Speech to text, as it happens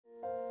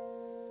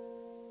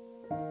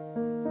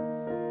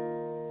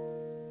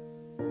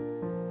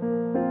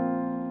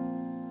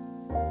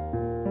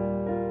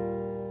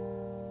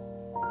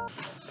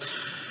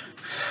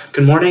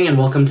Good morning and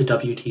welcome to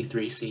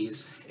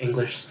Wtcc's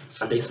English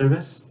Sunday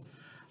service.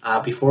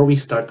 Before we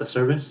start the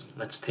service,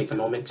 let's take a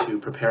moment to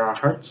prepare our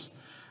hearts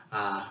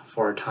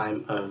for a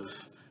time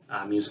of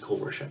musical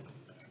worship.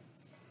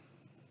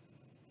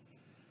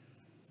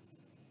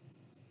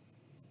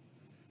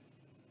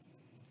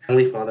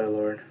 Heavenly Father,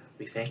 Lord,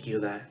 we thank you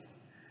that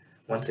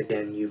once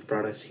again you've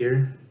brought us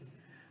here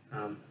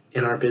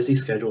in our busy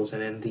schedules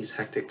and in these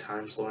hectic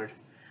times, Lord,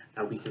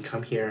 that we can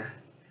come here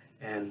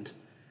and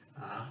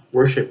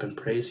worship and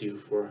praise you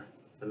for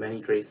the many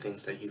great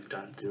things that you've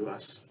done through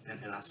us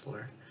and in us,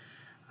 Lord.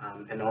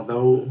 And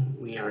although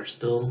we are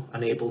still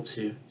unable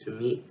to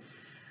meet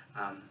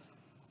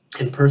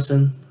in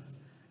person,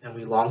 and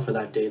we long for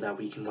that day that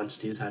we can once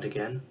do that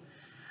again,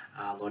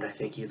 Lord, I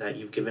thank you that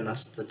you've given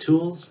us the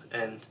tools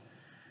and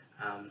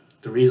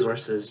the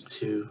resources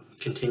to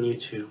continue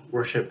to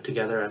worship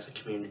together as a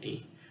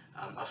community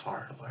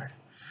afar, Lord.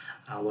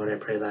 Lord, I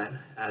pray that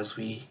as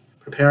we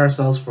prepare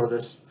ourselves for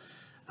this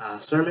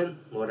sermon,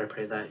 Lord, I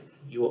pray that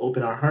you will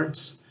open our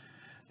hearts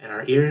and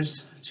our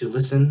ears to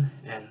listen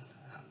and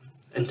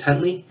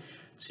intently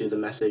to the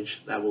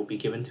message that will be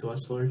given to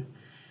us, Lord.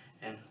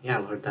 And yeah,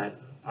 Lord, that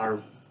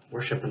our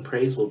worship and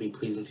praise will be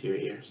pleasing to your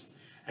ears.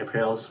 I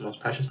pray all this in the most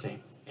precious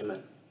name.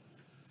 Amen.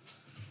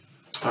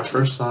 Our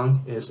first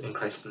song is In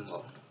Christ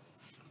Alone.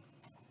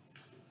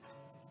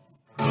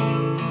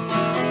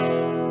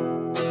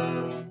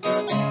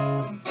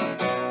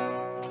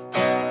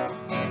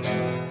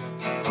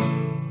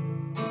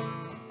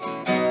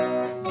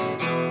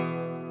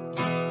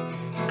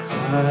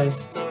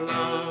 Christ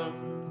alone,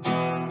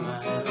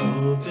 my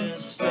hope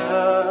is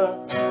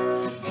found.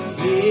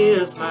 He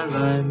is my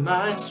life,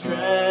 my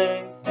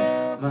strength,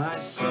 my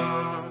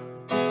song,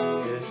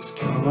 this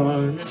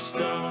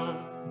cornerstone,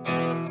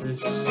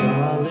 this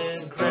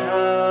solid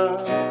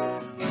ground,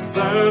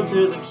 firm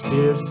through the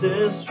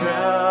fiercest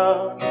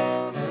drought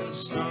and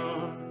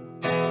storm.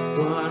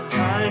 What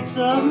heights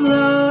of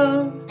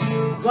love,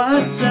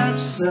 what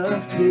depths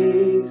of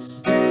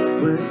peace,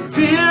 when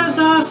fears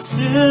are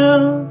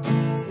stilled,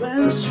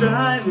 when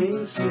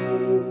striving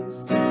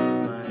cease,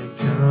 my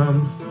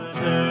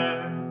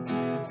comforter,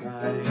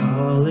 my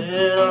all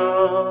in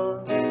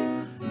all.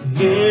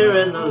 Here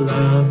in the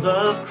love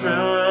of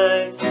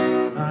Christ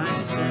I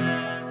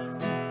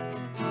stand.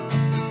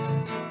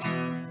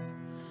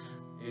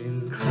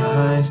 In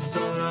Christ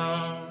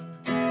alone,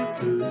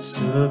 who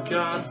took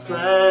on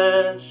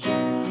flesh,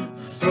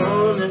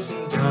 fullness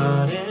in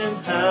God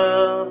and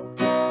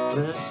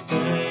helpless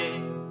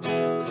babe,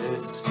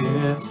 this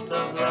gift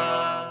of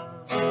love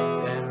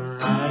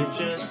and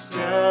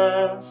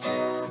righteousness,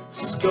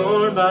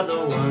 scorned by the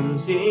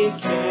ones he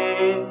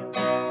came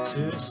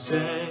to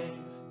save,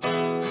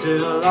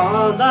 till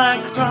on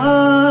thy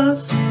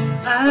cross,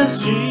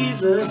 as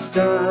Jesus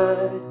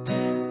died,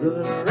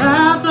 the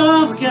wrath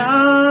of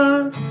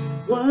God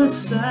was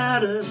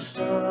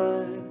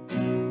satisfied.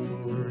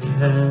 For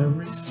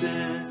every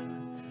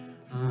sin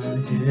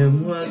on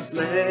him was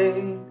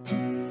laid.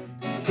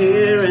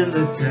 Here in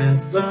the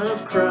death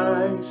of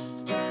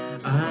Christ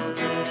I live.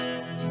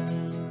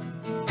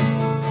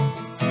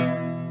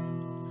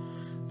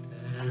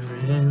 There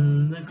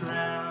in the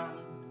ground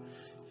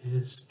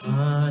his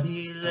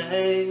body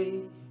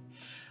lay,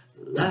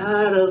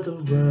 light of the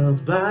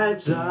world by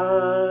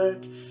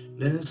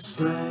darkness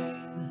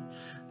slain,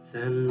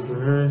 then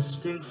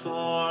bursting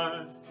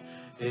forth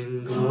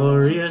in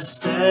glorious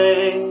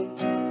day,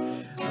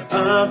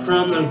 up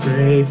from the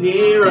grave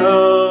he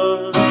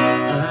rose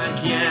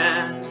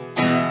again.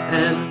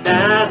 And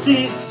as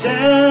he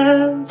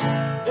stands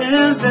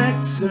in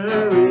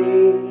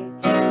victory,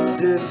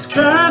 sin's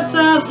curse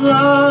has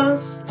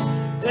lost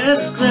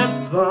its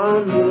grip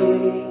on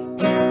me,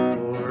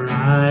 for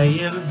I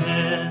am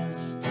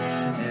his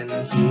and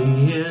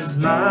he is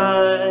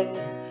mine,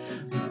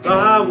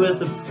 bought with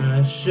the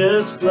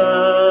precious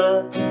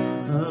blood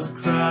of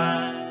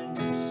Christ.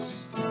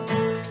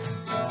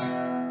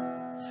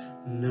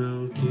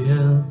 No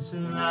guilt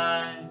in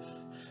life,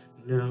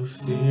 no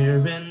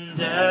fear in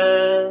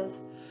death,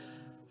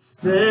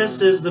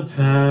 this is the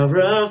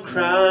power of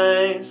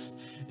Christ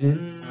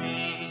in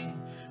me.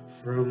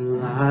 From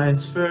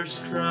life's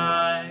first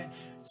cry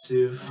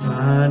to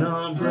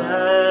final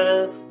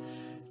breath,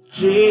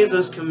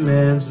 Jesus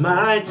commands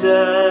my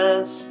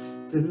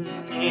destiny.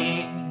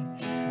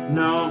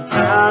 No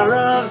power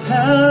of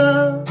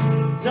hell,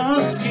 no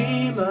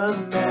scheme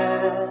of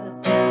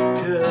man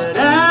could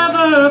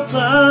ever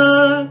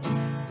pluck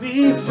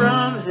me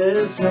from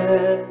his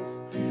hands,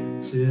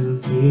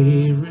 till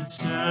he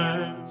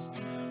returns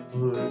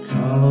or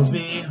calls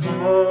me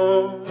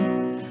home.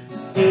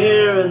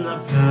 Here in the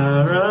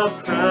power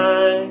of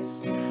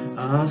Christ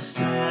I'll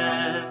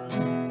stand,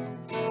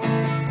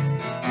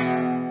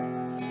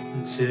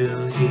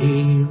 until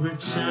he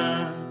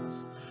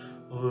returns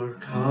or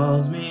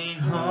calls me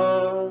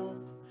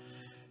home.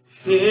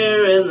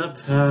 Here in the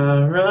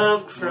power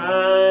of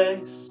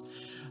Christ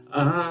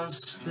I'll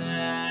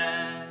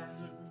stand.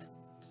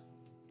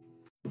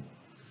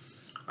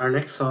 Our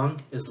next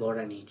song is Lord,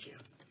 I Need You.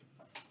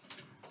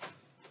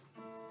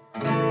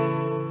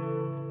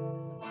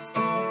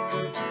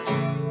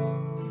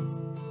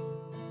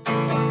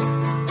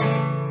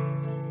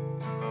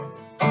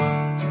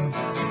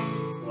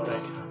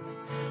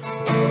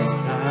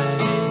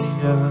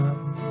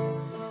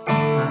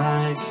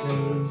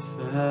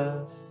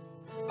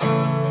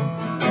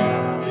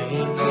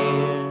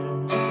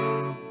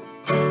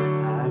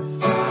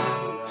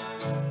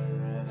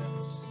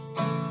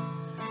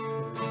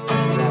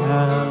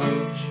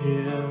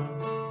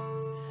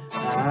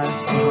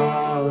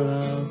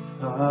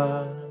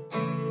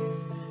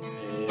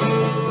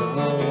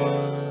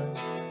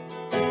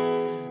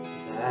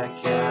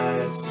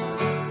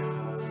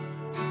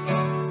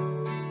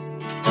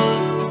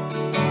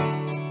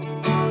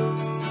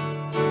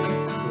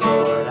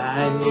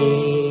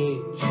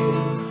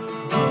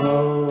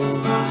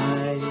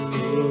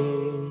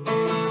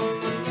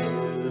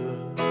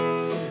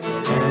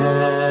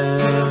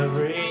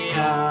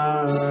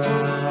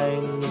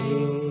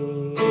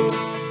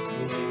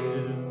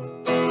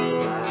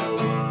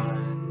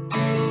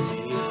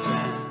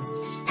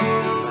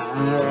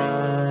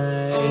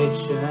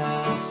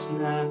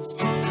 righteousness.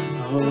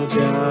 Oh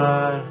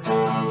God,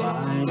 how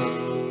I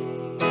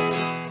need you.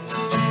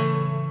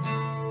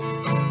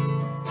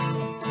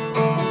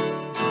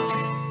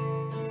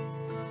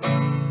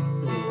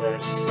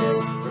 Where sin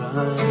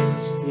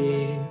runs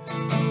deep,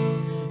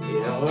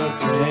 your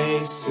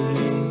grace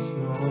is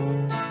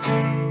more.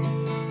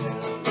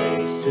 Now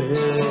grace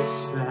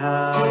is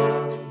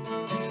found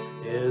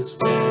is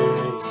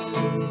where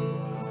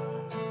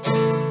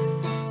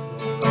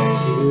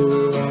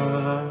you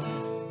are.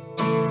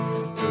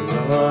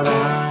 Lord,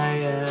 I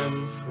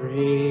am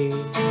free.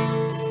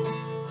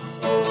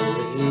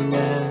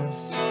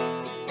 Holiness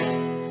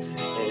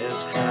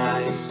is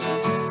Christ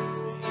in me.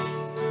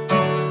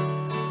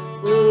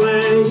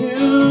 Where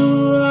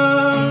you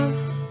are,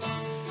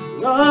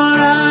 Lord,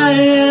 I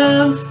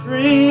am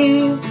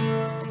free.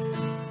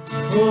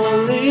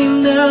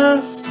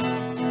 Holiness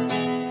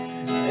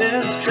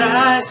is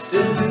Christ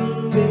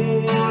in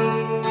me.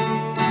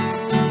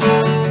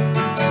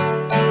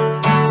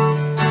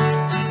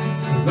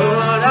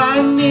 Lord,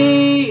 I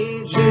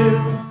need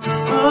you.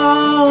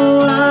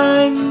 Oh,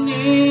 I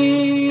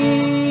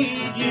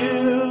need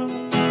you.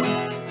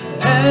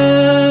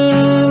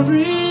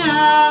 Every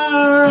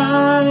hour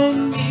I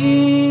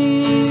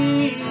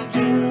need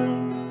you.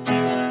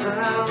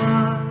 My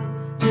one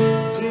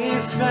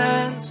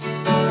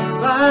defense,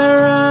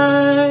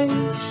 my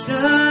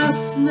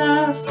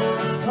righteousness.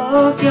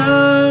 Oh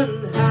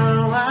God,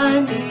 how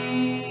I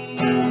need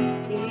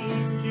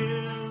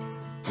you.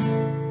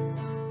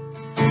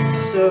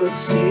 So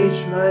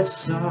teach my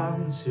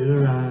song to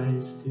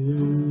rise to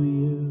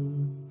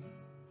you.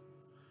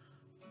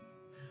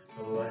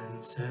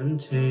 When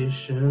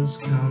temptations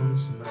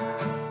comes my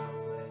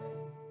way,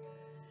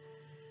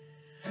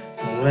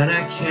 when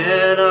I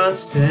cannot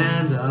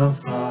stand, I'll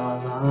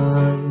fall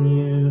on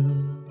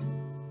you.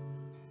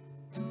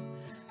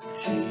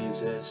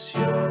 Jesus,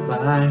 you're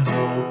my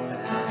hope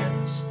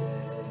and stay.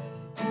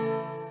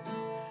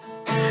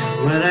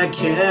 When I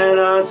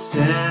cannot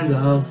stand,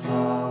 I'll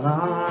fall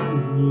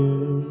on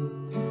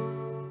you.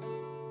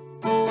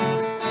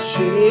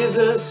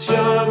 Jesus,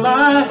 you're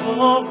my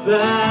hope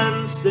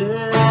and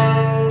stay.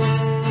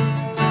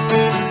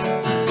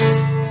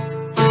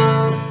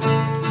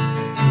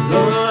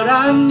 Lord,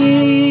 I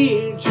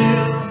need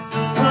you.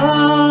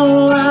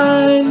 Oh,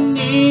 I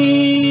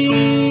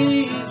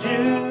need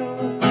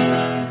you.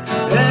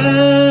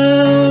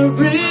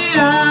 Every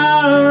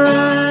hour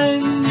I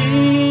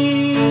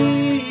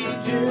need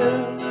you.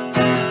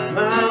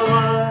 My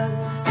one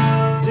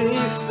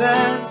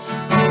defense,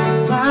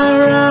 my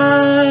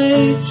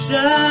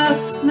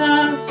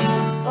righteousness.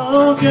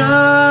 Oh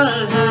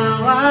God,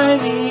 how I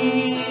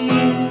need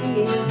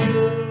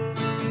you.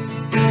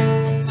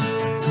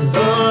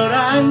 Lord,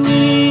 I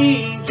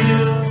need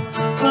you.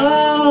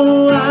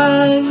 Oh,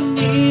 I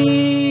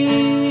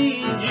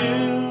need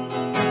you.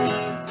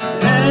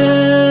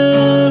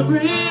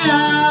 Every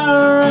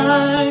hour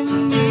I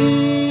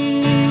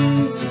need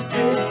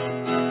you.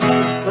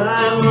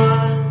 My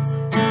one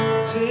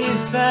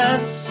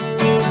defense,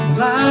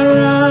 my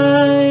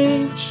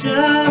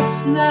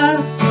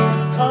righteousness.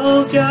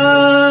 Oh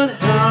God,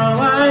 how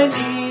I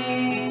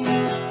need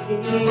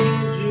you.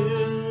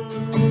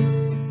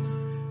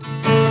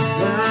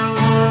 My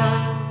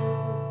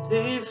one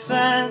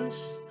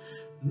defense,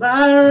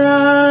 my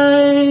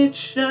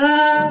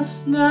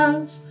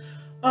righteousness.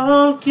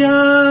 Oh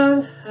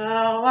God,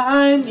 how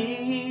I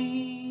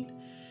need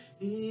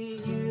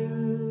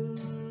you.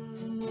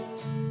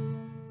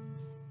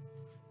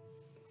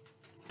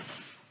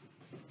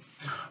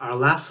 Our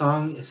last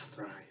song is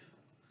Thrive.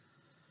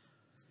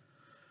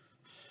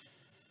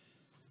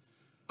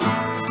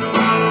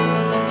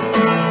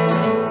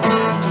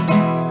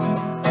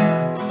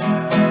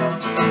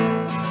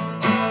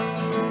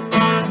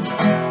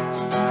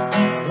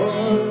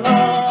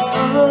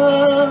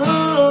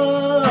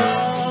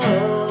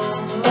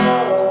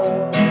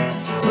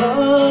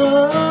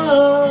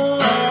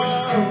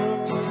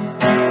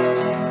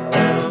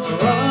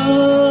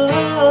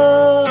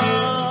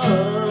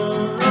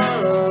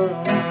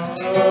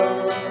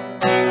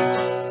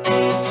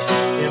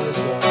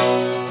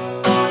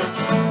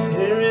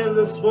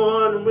 This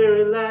one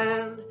weary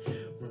land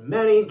where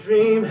many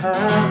dreams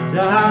have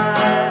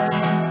died,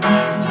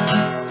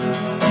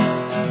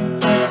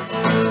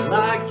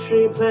 like a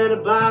tree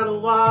planted by the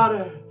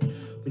water,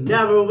 we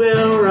never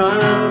will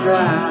run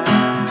dry.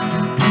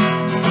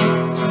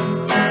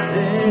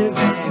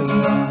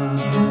 Living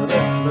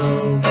water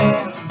flow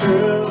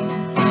through,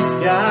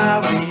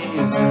 God, we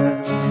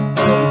yearn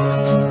for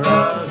more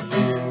of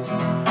you.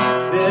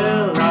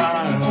 Fill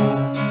our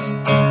hearts,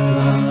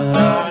 flood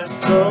our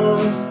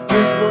souls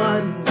with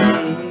one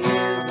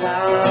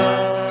desire,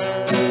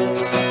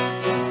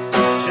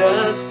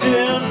 just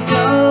to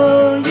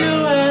know you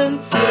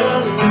and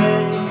to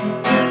make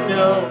you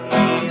know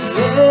we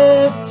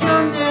lift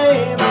your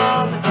name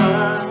on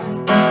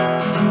high.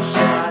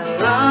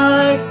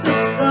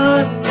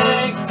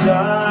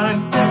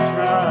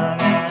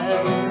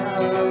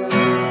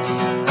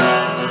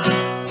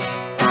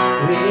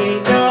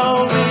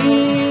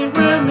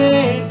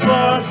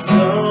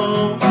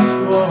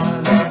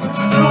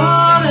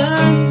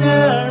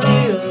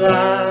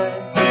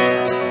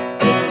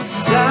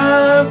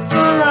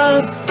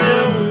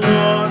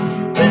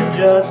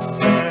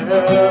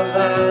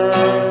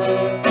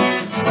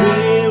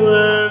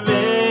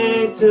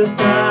 to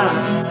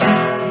thrive.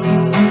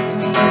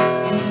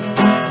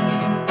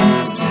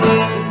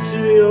 Into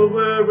your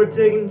word we're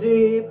digging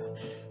deep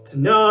to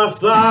know our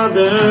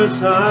Father's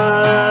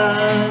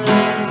heart.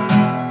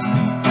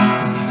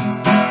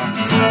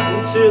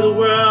 Into the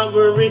world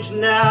we're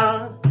reaching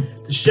out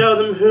to show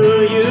them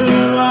who you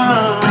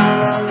are.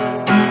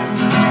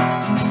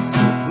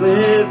 So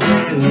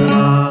living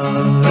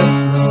long,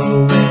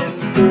 flowing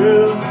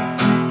through,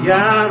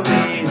 God,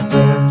 we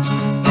thirst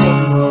for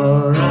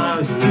more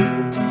of you.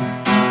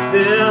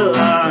 Fill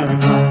our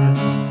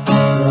hearts,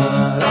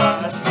 flood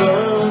our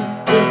souls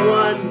with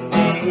one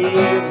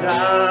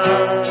desire,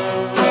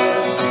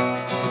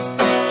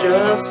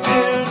 just to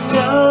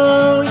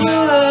know you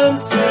and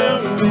to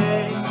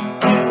make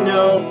you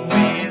know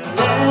we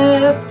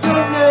lift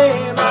your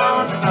name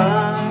on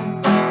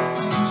high.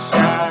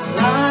 Shine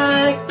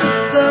like the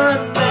sun,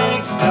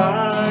 make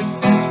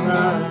darkness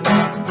run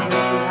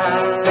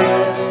high.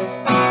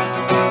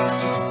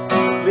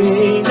 We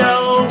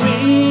know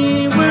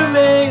we were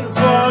made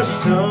for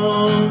so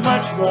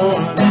much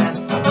more than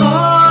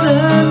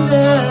ordinary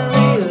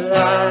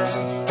life.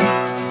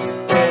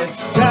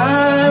 It's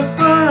time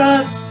for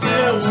us to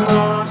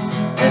more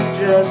than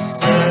just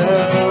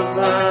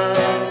survive.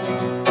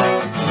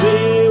 We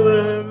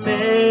were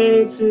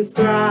made to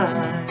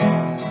thrive.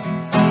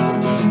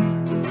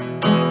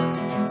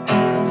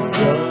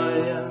 Joy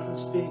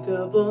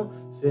unspeakable,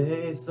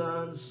 faith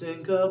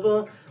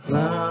unsinkable,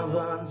 love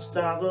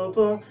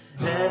unstoppable,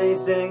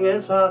 anything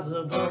is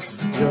possible.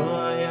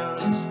 Joy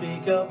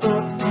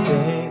unspeakable,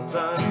 faith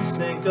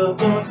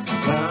unsinkable,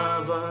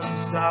 love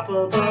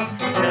unstoppable,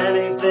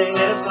 anything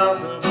is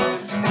possible.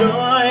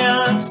 Joy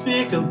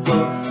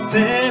unspeakable,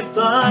 faith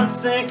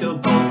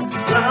unsinkable,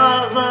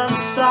 love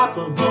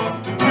unstoppable,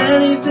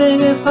 anything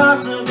is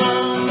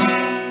possible.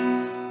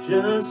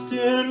 Just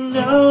to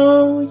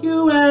know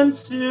you and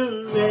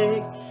to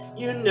make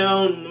you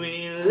known,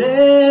 we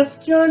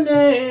lift your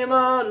name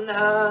on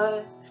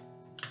high.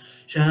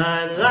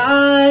 Shine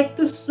like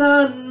the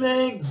sun,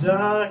 make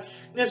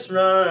darkness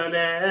run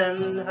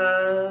and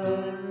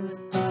hide.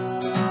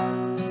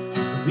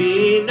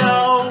 We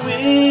know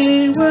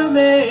we were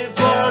made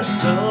for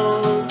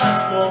so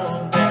much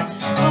more than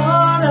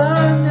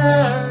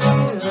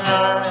ordinary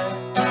life.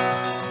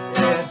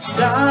 It's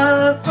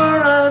time for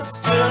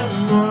us to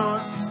more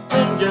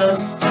than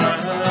just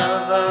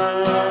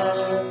survive.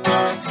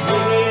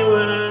 We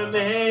were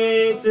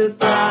made to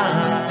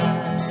thrive.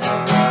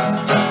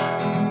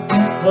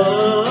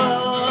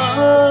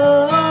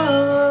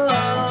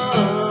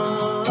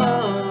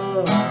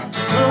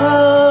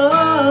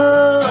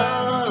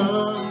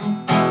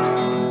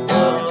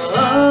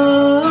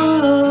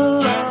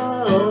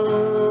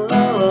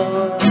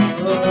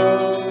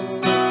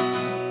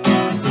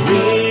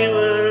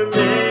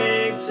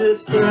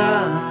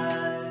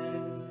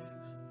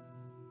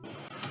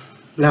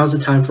 Now's the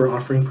time for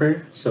offering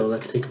prayer, so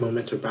let's take a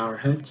moment to bow our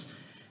heads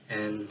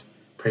and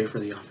pray for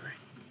the offering.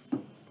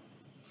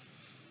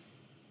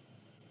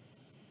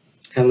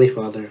 Heavenly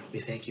Father, we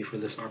thank you for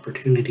this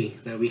opportunity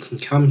that we can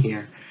come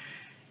here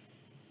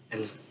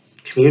and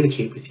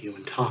communicate with you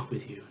and talk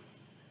with you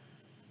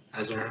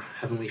as our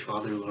Heavenly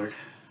Father, Lord.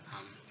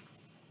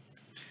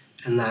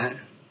 And that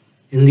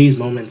in these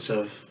moments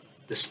of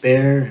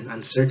despair and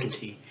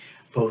uncertainty,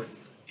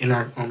 both in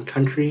our own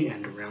country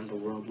and around the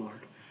world, Lord,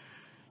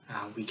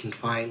 we can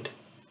find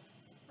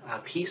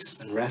peace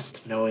and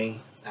rest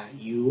knowing that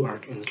you are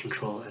in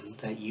control and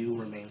that you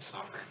remain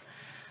sovereign,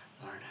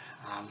 Lord.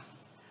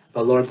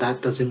 But Lord,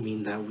 that doesn't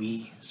mean that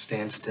we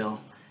stand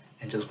still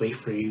and just wait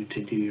for you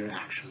to do your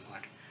action,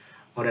 Lord.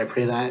 Lord, I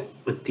pray that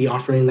with the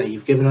offering that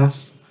you've given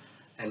us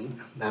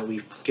and that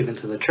we've given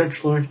to the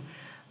church, Lord,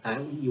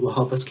 that you will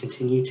help us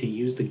continue to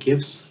use the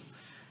gifts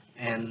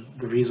and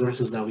the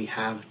resources that we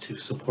have to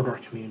support our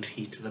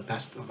community to the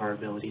best of our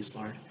abilities,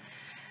 Lord.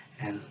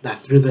 And that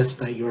through this,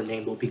 that your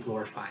name will be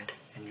glorified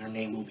and your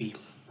name will be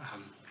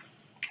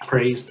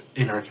praised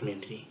in our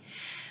community.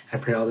 I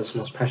pray all this in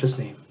most precious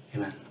name.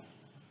 Amen.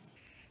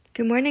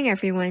 Good morning,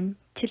 everyone.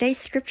 Today's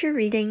scripture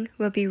reading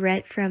will be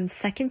read from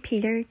 2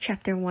 Peter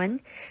chapter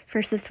 1,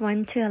 verses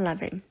 1 to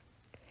 11.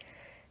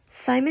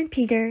 Simon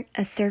Peter,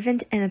 a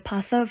servant and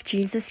apostle of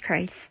Jesus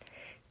Christ,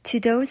 to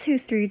those who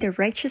through the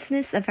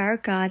righteousness of our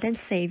God and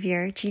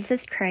Savior,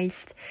 Jesus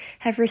Christ,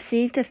 have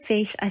received a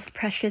faith as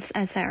precious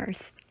as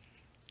ours.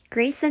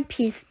 Grace and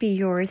peace be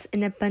yours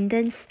in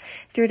abundance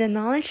through the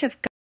knowledge of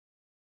God.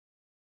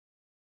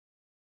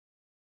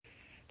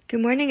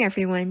 Good morning,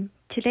 everyone.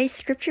 Today's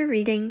scripture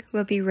reading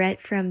will be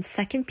read from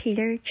 2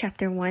 Peter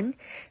chapter 1,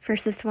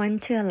 verses 1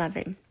 to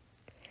 11.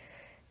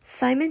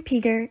 Simon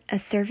Peter, a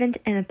servant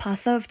and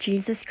apostle of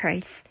Jesus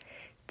Christ,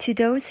 to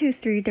those who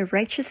through the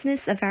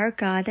righteousness of our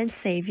God and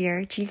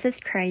Savior, Jesus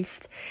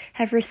Christ,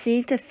 have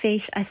received a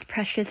faith as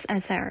precious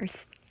as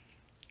ours.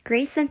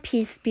 Grace and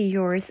peace be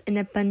yours in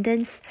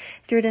abundance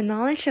through the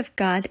knowledge of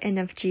God and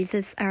of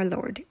Jesus our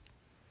Lord.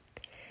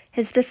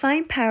 His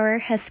divine power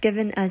has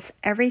given us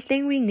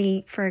everything we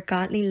need for a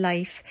godly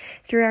life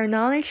through our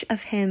knowledge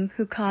of Him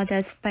who called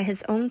us by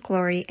His own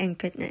glory and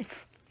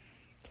goodness.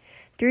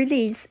 through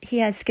these he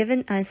has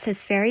given us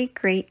his very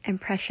great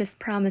and precious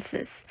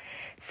promises,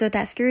 so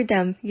that through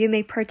them you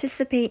may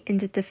participate in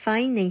the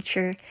divine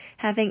nature,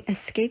 having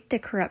escaped the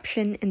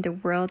corruption in the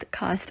world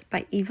caused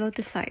by evil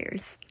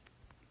desires.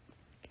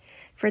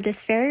 For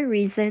this very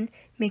reason,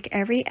 make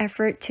every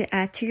effort to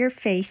add to your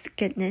faith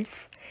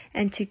goodness,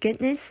 and to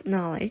goodness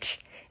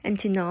knowledge, and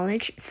to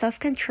knowledge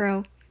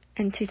self-control,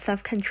 and to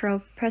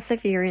self-control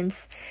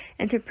perseverance,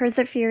 and to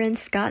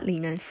perseverance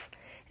godliness,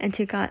 and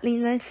to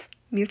godliness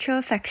mutual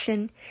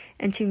affection,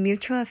 and to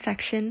mutual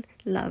affection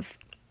love.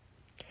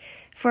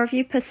 For if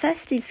you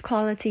possess these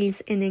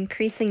qualities in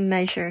increasing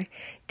measure,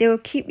 they will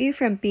keep you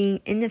from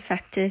being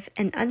ineffective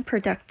and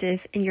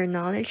unproductive in your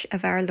knowledge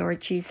of our Lord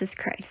Jesus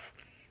Christ.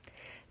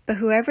 But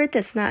whoever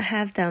does not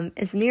have them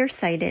is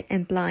nearsighted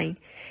and blind,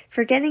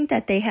 forgetting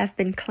that they have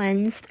been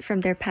cleansed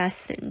from their past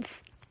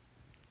sins.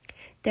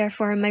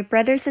 Therefore, my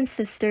brothers and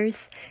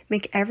sisters,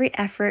 make every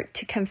effort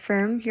to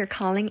confirm your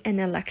calling and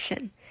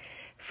election.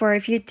 For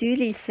if you do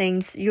these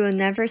things, you will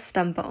never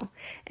stumble,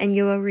 and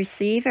you will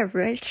receive a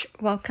rich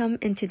welcome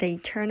into the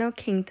eternal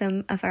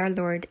kingdom of our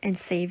Lord and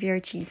Savior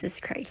Jesus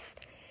Christ.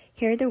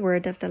 Hear the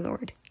word of the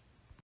Lord.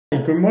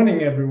 Good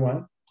morning,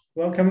 everyone.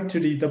 Welcome to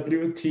the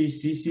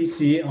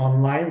Wtccc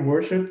online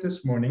worship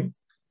this morning.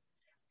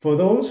 For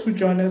those who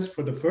join us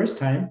for the first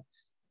time,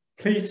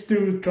 please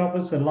do drop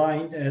us a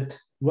line at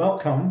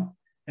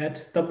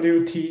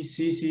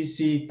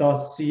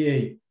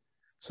welcome@wtccc.ca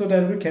so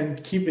that we can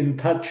keep in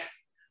touch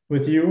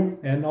with you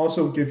and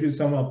also give you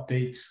some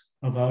updates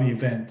of our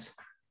events.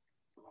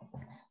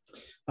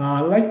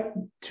 I'd like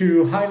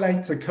to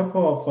highlight a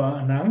couple of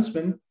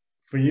announcements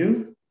for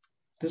you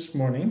this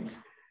morning.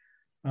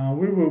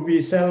 We will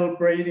be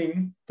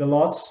celebrating the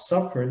Lord's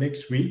Supper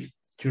next week,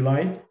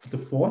 July the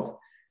 4th,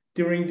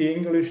 during the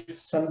English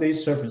Sunday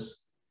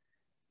service.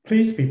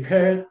 Please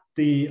prepare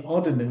the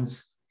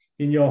ordinance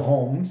in your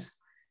homes,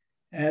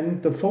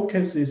 and the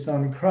focus is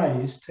on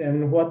Christ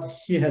and what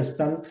he has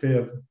done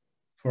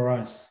for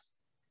us.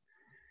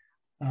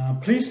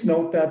 Please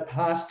note that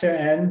Pastor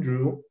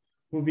Andrew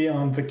will be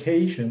on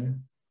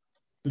vacation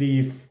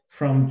leave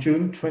from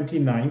June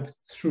 29th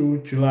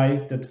through July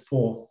the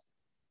 4th.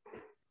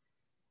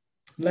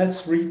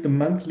 Let's read the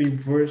monthly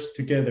verse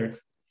together.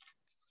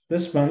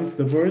 This month,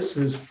 the verse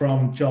is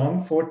from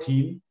John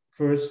 14,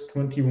 verse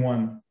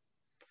 21.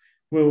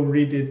 We'll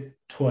read it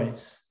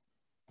twice.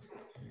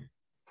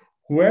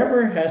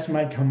 Whoever has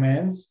my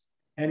commands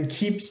and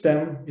keeps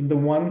them in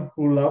the one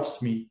who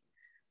loves me,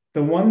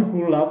 the one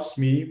who loves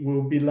me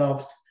will be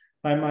loved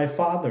by my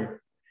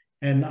Father,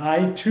 and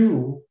I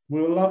too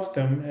will love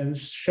them and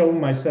show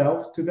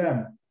myself to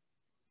them.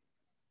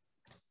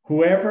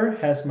 Whoever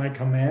has my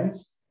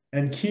commands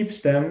and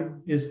keeps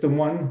them is the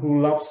one who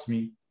loves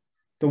me.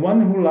 The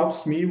one who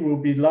loves me will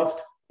be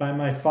loved by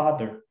my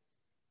Father,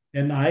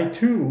 and I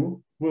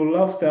too will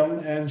love them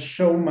and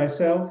show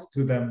myself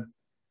to them.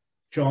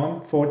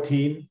 John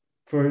 14,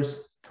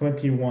 verse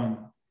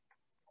 21.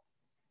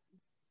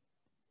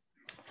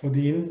 For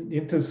the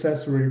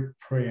intercessory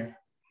prayer,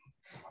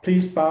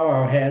 please bow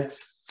our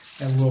heads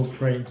and we'll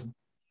pray.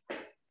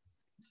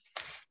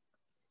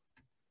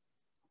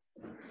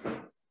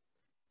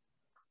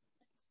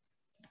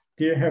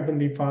 Dear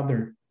Heavenly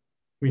Father,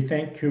 we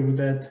thank you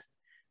that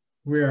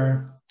we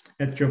are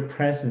at your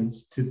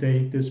presence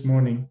today, this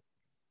morning,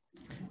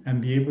 and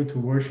be able to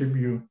worship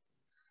you.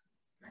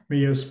 May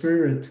your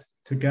Spirit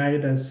to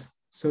guide us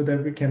so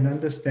that we can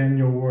understand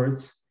your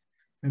words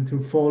and to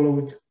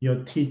follow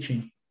your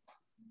teaching.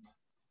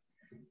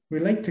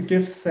 We'd like to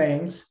give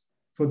thanks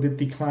for the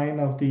decline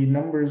of the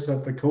numbers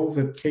of the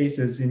COVID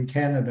cases in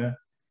Canada,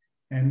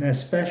 and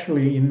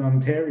especially in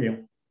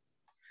Ontario.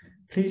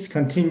 Please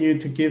continue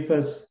to give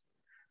us,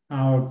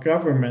 our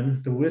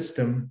government, the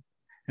wisdom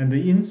and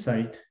the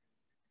insight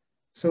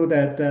so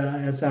that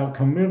as our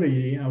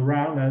community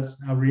around us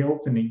are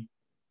reopening,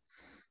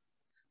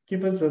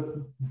 give us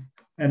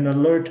an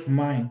alert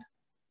mind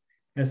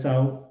as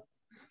our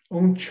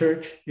own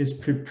church is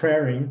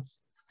preparing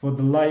for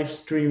the live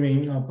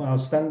streaming of our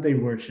Sunday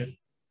worship.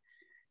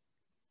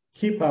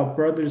 Keep our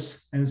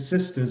brothers and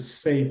sisters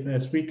safe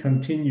as we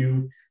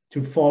continue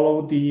to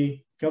follow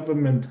the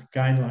government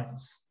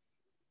guidelines.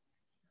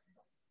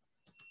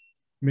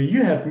 May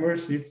you have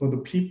mercy for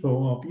the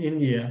people of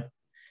India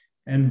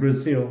and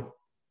Brazil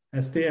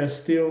as they are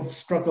still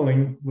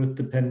struggling with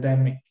the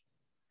pandemic.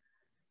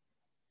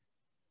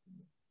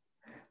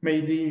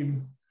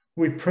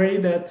 We pray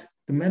that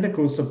the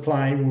medical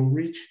supply will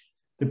reach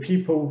the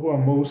people who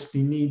are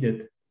mostly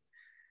needed.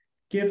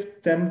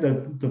 Give them,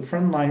 the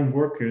frontline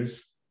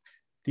workers,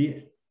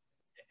 the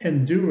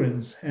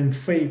endurance and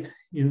faith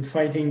in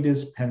fighting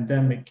this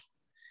pandemic.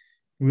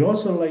 We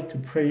also like to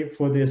pray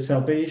for their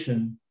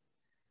salvation.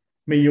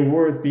 May your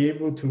word be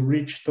able to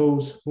reach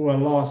those who are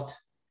lost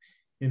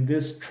in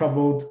this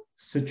troubled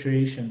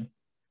situation.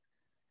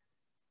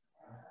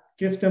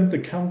 Give them the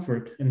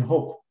comfort and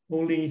hope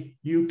only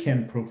you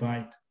can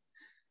provide,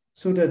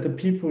 so that the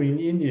people in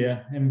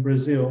India and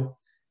Brazil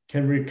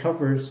can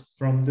recover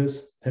from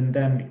this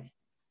pandemic.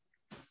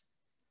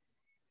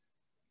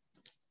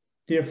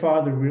 Dear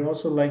Father, we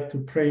also like to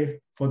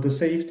pray for the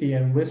safety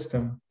and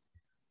wisdom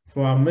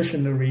for our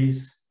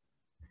missionaries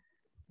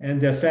and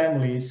their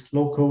families,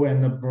 local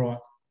and abroad.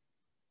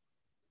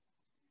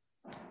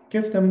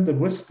 Give them the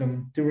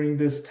wisdom during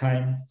this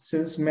time,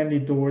 since many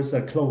doors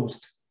are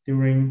closed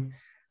during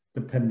the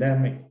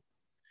pandemic.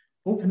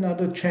 Open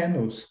other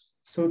channels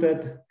so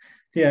that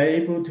they are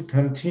able to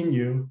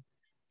continue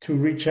to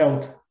reach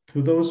out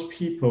to those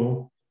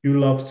people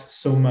you loved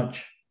so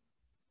much.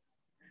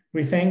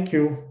 We thank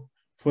you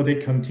for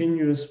their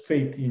continuous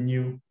faith in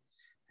you,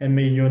 and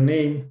may your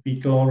name be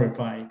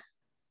glorified.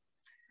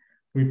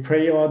 We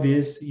pray all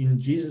this in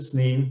Jesus'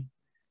 name.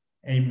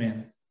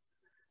 Amen.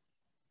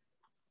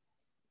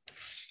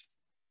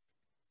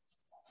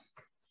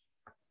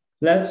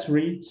 Let's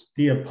read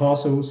the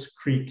Apostles'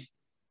 Creed.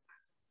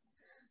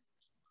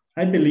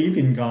 I believe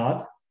in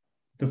God,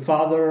 the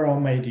Father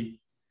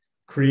Almighty,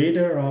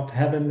 creator of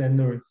heaven and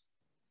earth.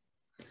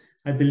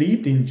 I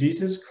believe in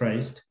Jesus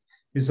Christ,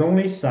 his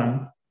only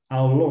Son,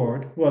 our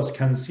Lord, who was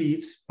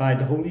conceived by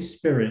the Holy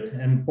Spirit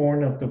and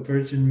born of the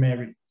Virgin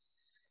Mary.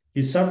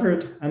 He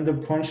suffered under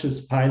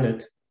Pontius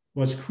Pilate,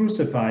 was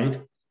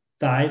crucified,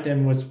 died,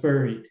 and was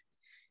buried.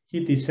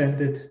 He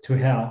descended to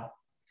hell.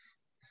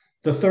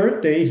 The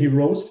third day he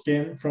rose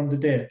again from the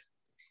dead.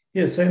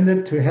 He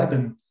ascended to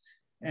heaven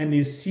and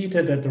is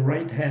seated at the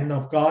right hand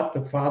of God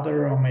the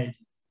Father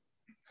Almighty.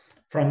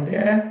 From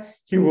there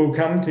he will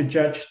come to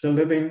judge the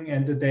living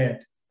and the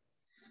dead.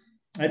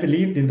 I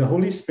believed in the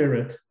Holy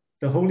Spirit,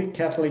 the Holy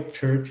Catholic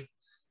Church,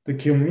 the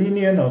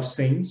communion of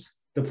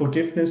saints, the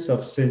forgiveness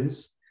of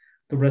sins,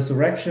 the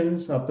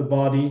resurrections of the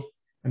body,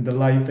 and the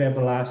life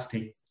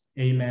everlasting.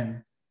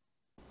 Amen.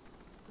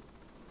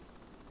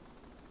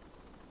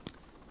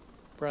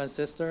 Brothers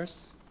and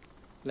sisters,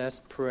 let's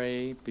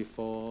pray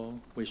before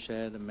we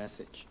share the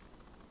message.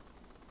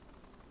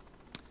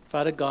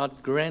 Father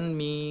God, grant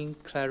me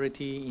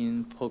clarity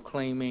in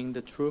proclaiming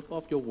the truth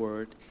of your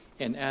word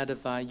and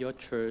edify your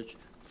church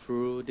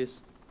through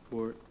this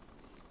word.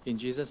 In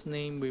Jesus'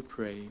 name we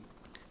pray.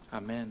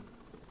 Amen.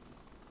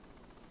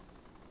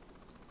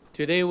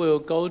 Today we'll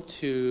go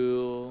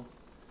to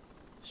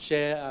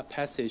share a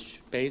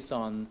passage based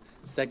on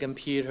 2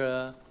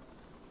 Peter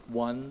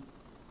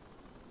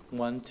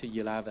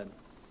 1:1-11.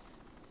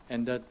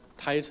 And the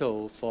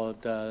title for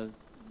the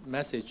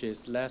message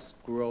is Let's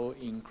Grow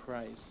in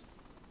Christ.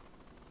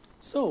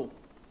 So,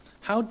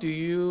 how do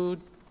you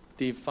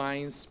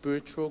define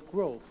spiritual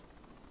growth?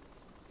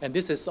 And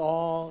this is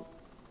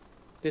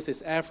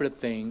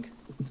everything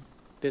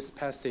this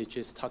passage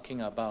is talking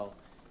about.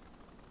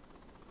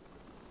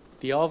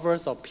 The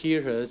authors of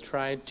Peter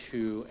tried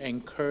to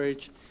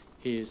encourage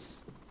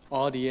his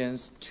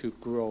audience to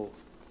grow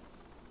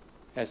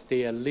as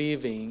they are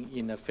living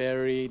in a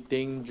very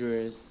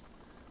dangerous,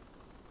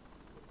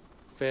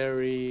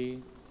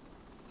 very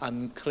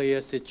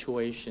unclear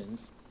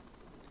situations.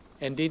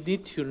 And they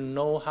need to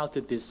know how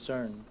to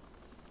discern.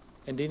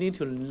 And they need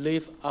to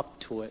live up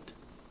to it.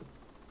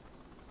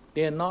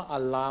 They are not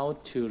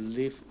allowed to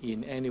live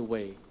in any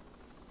way.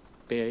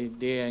 They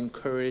are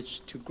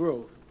encouraged to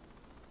grow.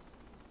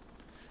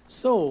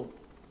 So,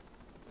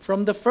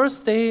 from the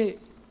first day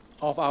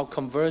of our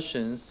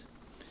conversions,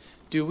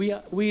 do we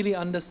really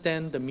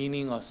understand the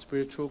meaning of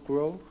spiritual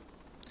growth?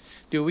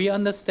 Do we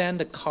understand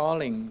the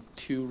calling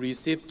to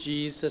receive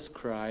Jesus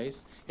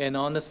Christ? And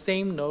on the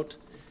same note,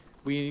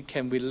 we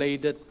can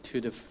relate it to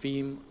the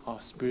theme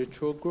of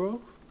spiritual growth.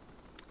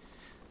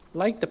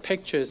 Like the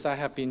pictures I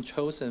have been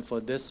chosen for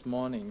this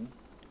morning,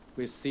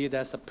 we see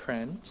there's a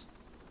plant,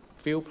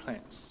 few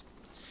plants.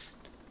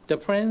 The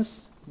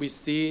plants we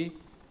see,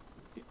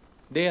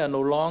 they are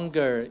no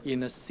longer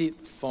in a seed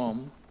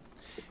form.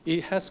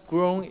 It has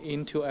grown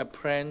into a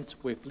plant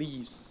with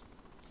leaves.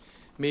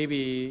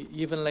 Maybe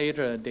even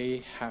later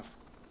they have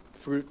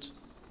fruit.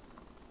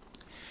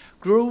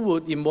 Growth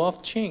would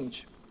involve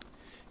change.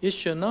 It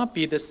should not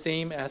be the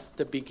same as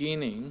the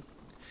beginning.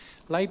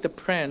 Like the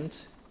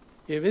plant,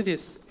 if it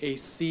is a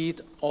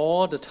seed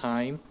all the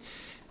time,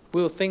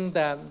 we'll think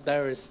that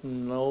there is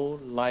no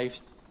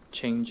life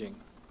changing.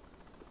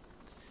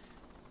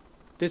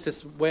 This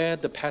is where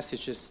the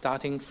passage is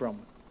starting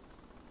from.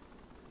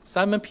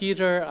 Simon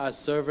Peter, a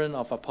servant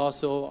of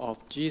apostle of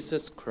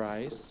Jesus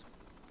Christ,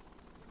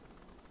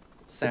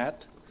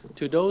 said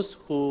to those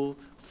who,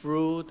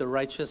 through the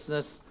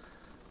righteousness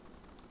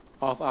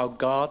of our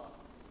God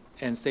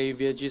and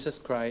Savior Jesus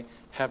Christ,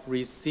 have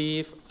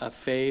received a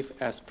faith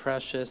as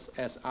precious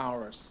as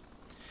ours.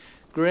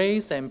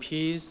 Grace and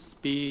peace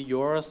be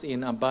yours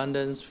in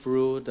abundance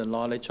through the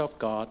knowledge of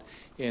God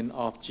and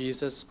of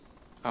Jesus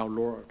our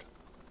Lord.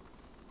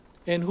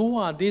 And who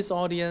are this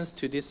audience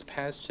to this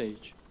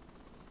passage?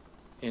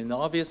 And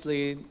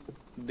obviously,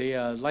 they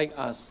are like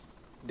us.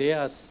 They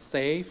are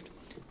saved,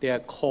 they are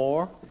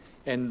called,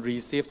 and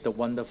received the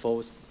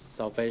wonderful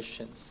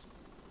salvations.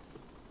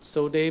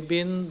 So they've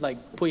been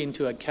put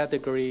into a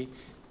category.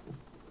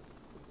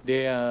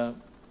 They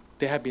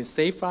have been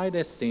saved by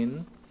their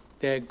sin.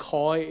 They are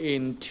called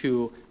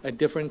into a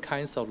different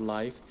kinds of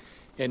life,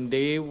 and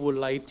they would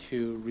like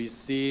to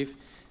receive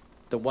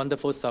the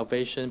wonderful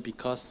salvation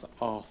because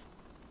of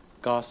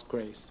God's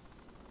grace.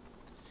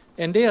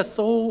 And they are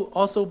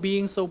also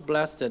being so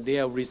blessed that they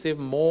have received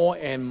more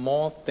and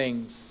more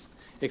things,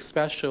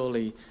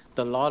 especially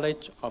the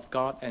knowledge of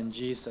God and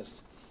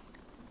Jesus.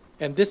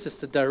 And this is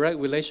the direct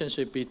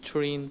relationship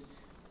between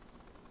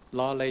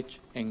knowledge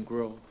and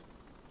growth.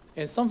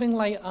 And something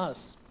like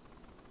us,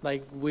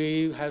 like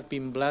we have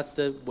been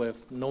blessed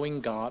with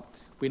knowing God,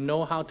 we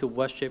know how to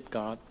worship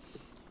God,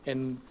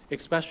 and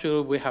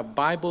especially we have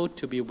Bible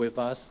to be with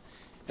us,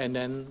 and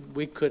then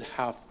we could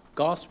have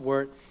God's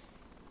word,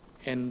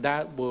 and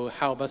that will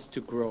help us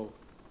to grow.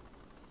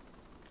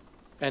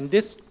 And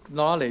this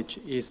knowledge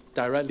is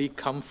directly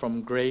come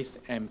from grace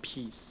and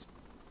peace.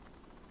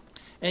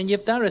 And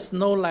if there is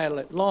no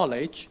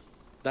knowledge,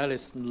 that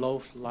is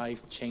no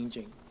life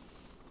changing.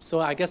 So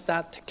I guess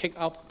that kick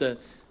up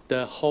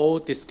the whole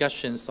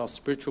discussions of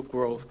spiritual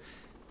growth.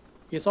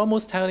 It's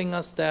almost telling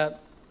us that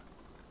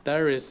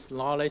there is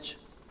knowledge,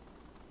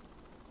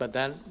 but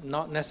that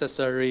not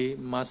necessarily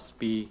must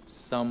be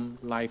some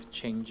life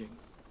changing.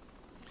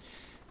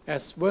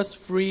 As verse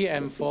 3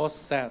 and 4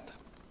 said,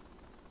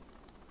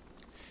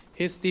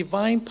 His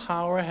divine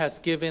power has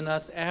given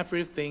us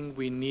everything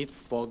we need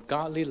for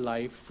godly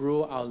life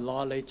through our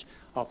knowledge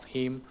of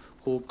Him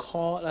who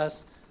called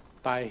us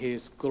by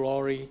His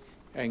glory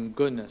and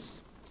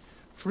goodness.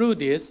 Through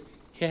this,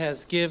 He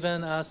has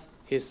given us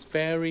His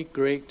very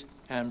great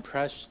and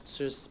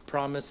precious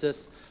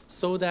promises,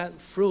 so that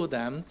through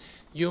them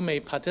you may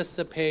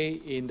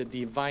participate in the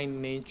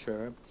divine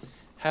nature,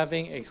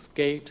 having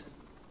escaped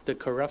the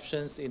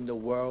corruptions in the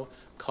world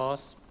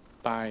caused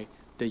by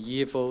the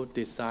evil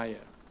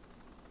desire.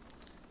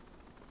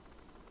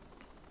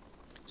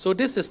 So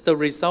this is the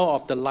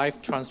result of the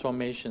life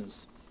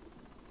transformations.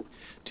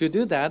 To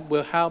do that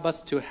will help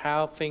us to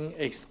having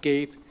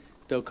escaped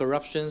the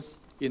corruptions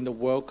in the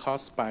world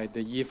caused by the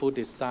evil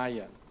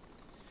desire.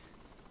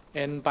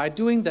 And by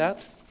doing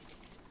that,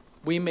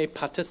 we may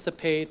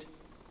participate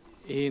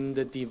in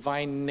the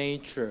divine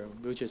nature,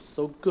 which is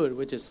so good,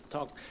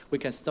 we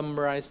can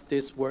summarize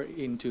this word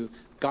into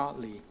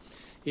godly.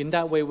 In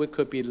that way, we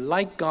could be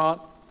like God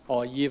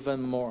or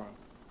even more.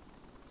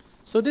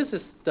 So this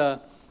is the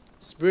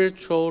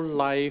spiritual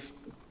life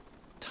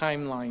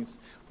timelines.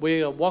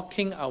 We are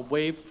walking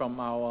away from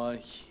our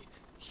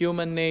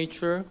human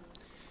nature,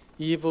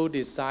 evil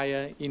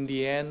desire. In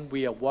the end,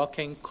 we are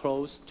walking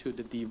close to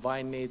the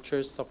divine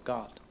natures of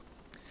God.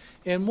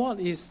 And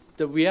what is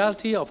the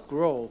reality of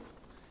growth?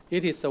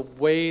 It is a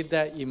way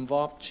that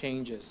involves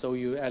changes. So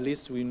at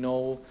least we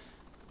know,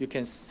 you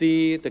can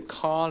see the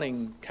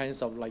calling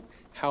kinds of like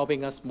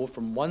helping us move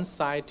from one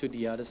side to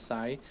the other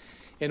side.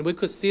 And we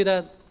could see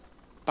that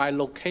by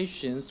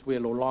locations, we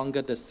are no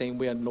longer the same.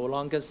 We are no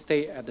longer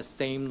stay at the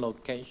same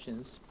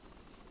locations.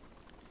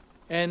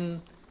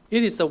 And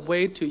it is a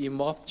way to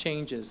involve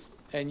changes.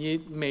 And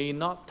it may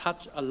not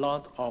touch a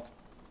lot of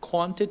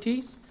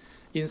quantities.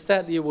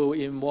 Instead, it will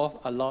involve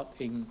a lot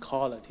in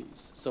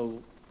qualities.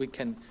 So we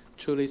can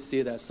truly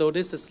see that. So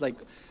this is like,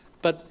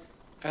 but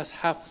as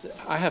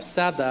I have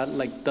said that,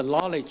 like the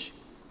knowledge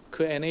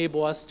could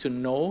enable us to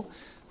know,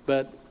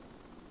 but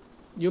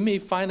you may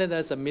find it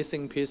as a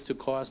missing piece to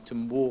cause us to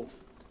move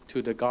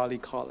to the godly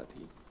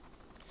quality.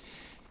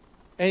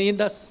 And it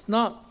does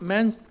not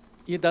mention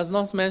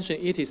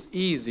it is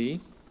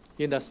easy.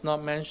 It does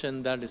not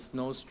mention there is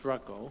no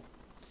struggle.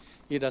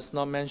 It does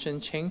not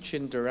mention change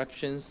in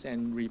directions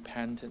and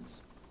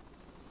repentance.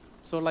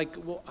 So like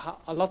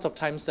a lot of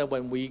times that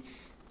when we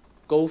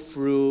go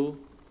through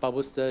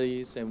Bible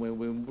studies and when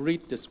we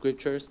read the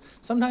scriptures,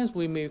 sometimes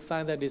we may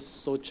find that it's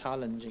so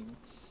challenging.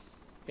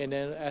 And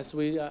then as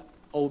we are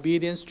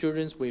obedient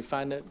children, we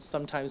find that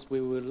sometimes we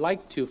would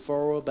like to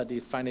follow, but we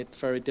find it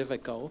very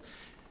difficult.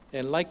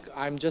 And like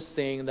I'm just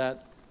saying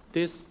that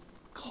this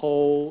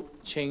whole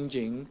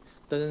changing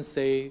doesn't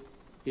say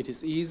it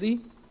is easy,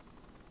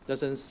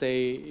 doesn't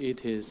say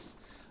it is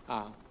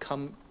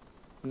come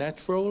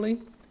naturally.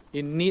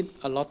 It needs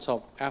a lot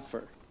of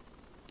effort.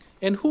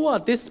 And who are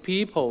these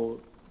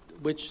people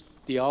which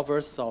the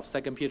authors of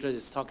 2 Peter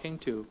is talking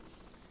to?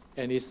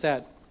 And he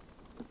said,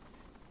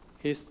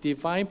 His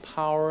divine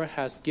power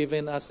has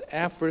given us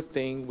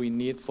everything we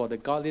need for the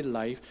godly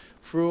life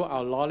through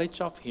our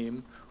knowledge of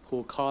Him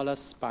who called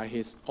us by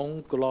His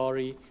own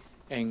glory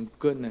and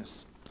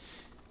goodness.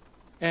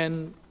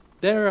 And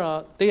they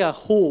are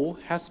who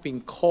has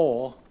been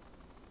called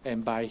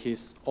and by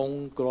His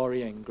own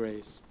glory and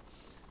grace.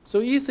 So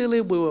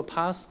easily we will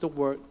pass the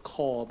word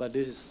call, but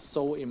this is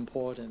so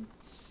important.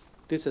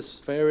 This is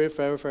very,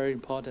 very, very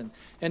important.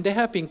 And they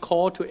have been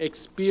called to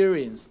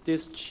experience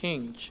this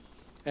change.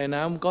 And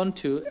I'm going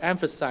to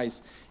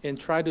emphasize and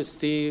try to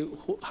see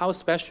how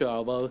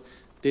special about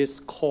this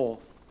call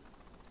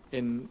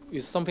and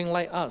is something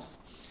like us.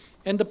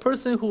 And the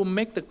person who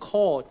make the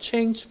call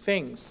change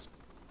things.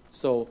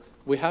 So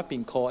we have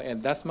been called,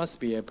 and that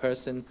must be a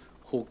person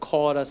who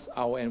called us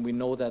out, and we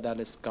know that that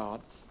is God.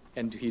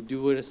 And He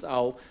do us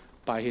out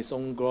by His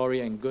own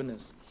glory and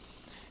goodness.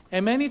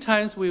 And many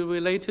times we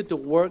related the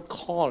word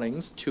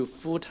callings to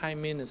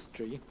full-time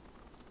ministry.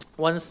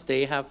 once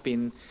they have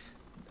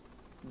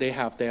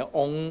their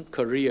own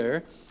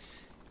career.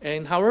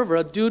 And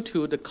however, due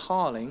to the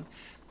calling,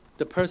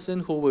 the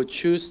person who will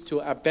choose to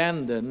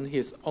abandon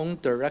his own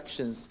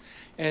directions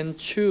and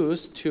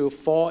choose to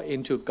fall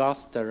into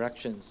God's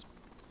directions.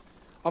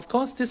 Of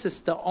course, this is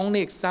the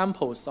only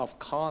examples of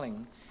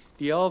calling.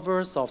 The other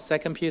verse of 2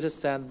 Peter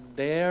said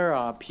there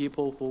are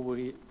people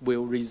who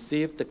will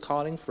receive the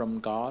calling from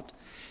God,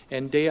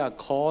 and they are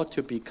called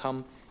to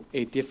become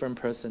a different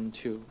person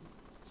too.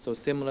 So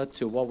similar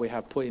to what we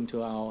have put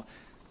into our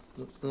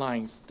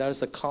lines.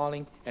 There's a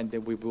calling, and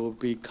that we will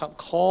be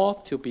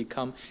called to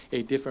become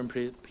a different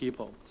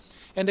people.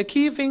 And the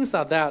key things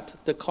are that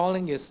the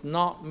calling is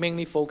not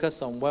mainly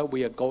focused on where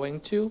we are going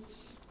to.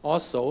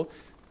 Also,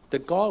 the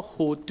God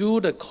who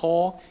do the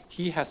call,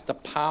 he has the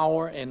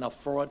power and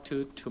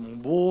authority to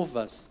move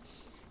us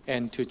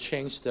and to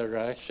change the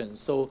direction.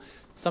 So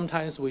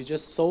sometimes we're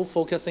just so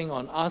focusing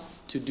on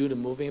us to do the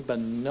moving, but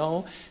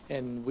no,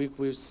 and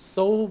we're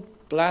so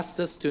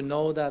blessed to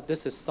know that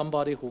this is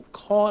somebody who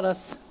called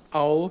us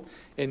out,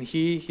 and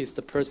he is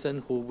the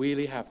person who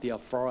really have the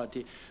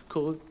authority,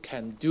 who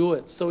can do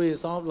it. So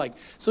it's all like,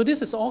 so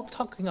this is all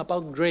talking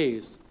about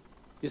grace.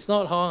 It's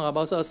not talking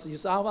about us,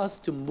 it's about us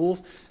to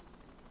move.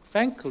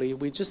 Frankly,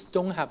 we just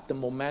don't have the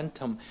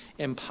momentum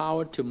and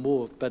power to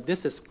move, but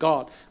this is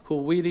God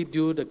who really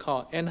do the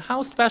call. And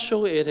how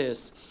special it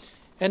is.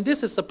 And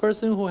this is the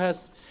person who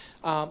has,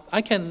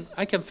 I can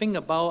think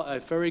about a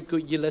very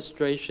good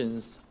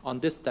illustrations on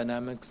this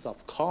dynamics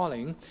of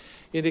calling.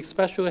 It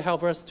especially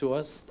helps us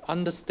to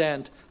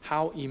understand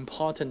how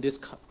important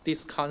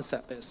this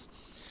concept is.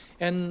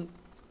 And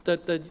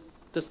the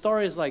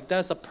story is like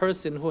there's a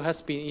person who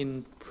has been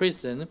in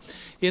prison.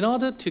 In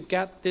order to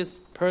get this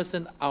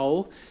person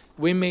out,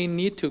 we may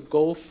need to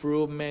go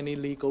through many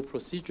legal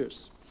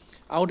procedures.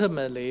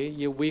 Ultimately,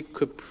 if we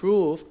could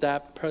prove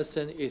that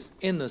person is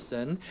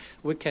innocent,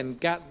 we can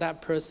get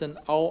that person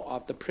out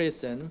of the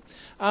prison.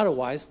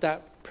 Otherwise,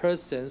 that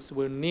person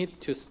will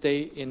need to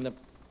stay in the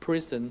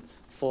prison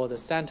for the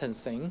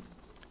sentencing.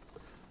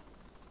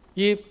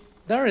 If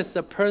there is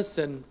a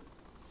person,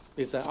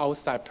 is an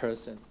outside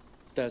person,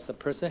 there's a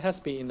person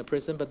has been in the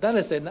prison, but that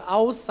is an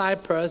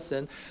outside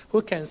person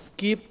who can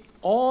skip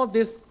all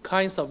these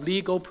kinds of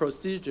legal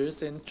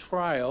procedures and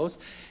trials,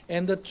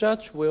 and the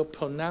judge will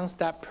pronounce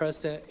that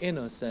person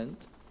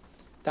innocent.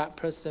 That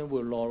person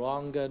will no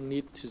longer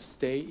need to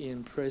stay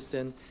in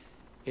prison,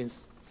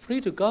 is free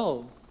to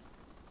go.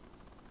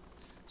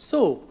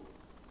 So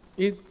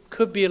it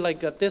could be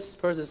like this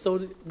person,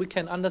 so we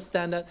can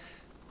understand that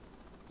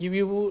if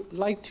you would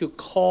like to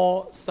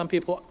call some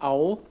people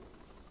out,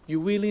 you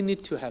really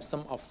need to have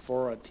some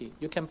authority.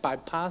 You can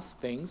bypass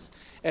things.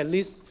 At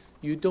least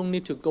you don't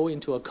need to go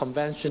into a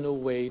conventional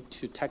way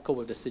to tackle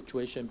with the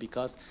situation,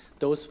 because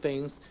those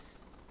things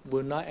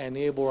will not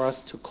enable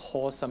us to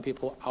call some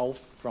people out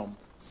from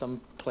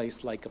some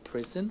place like a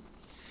prison.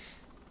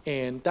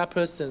 And that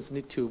person's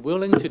need to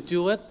willing to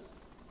do it,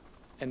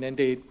 and then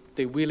they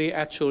really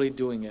actually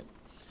doing it.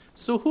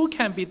 So who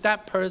can be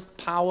that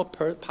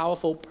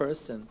powerful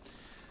person?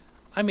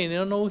 I mean, I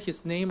don't know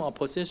his name or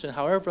position.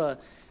 However,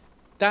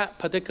 that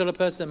particular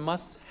person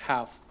must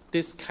have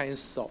this kind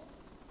of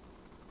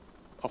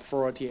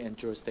authority and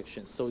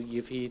jurisdiction. So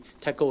if he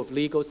tackle with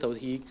legal, so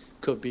he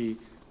could be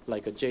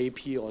like a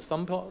JP or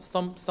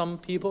some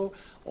people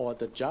or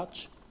the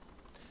judge.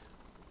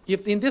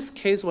 If in this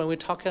case, when we're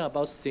talking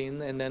about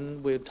sin, and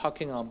then we're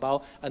talking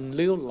about a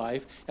new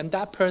life, and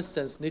that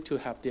person need to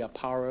have their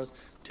powers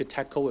to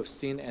tackle with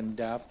sin and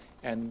death,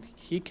 and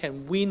he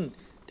can win,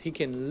 he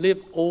can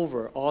live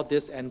over all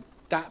this, and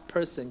that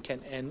person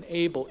can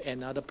enable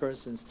another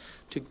person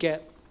to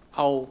get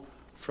out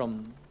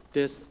from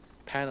this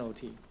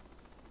penalty.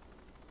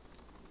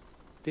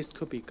 This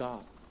could be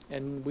God.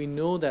 And we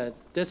know that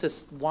this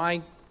is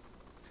why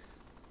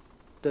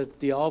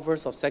the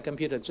authors of 2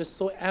 Peter just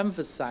so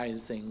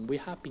emphasizing we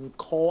have been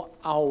called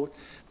out,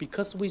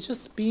 because we're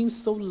just being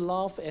so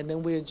loved, and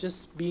then we're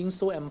just being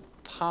so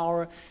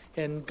empowered,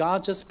 and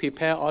God just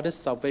prepared all the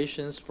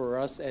salvations for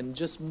us and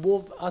just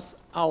move us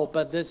out.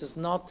 But this is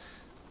not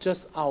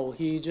just out.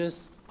 He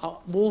just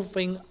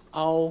moving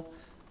out,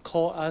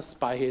 call us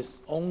by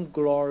his own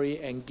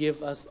glory and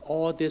give us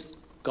all this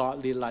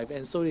godly life.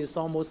 And so it's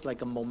almost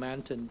like a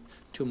momentum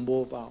to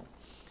move out.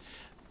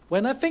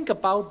 When I think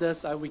about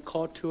this, I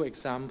recall two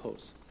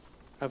examples.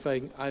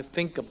 I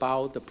think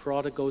about the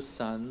prodigal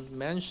son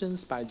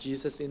mentioned by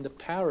Jesus in the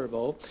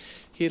parable.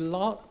 He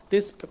lost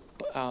this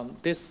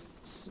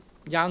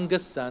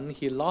youngest son.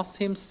 He lost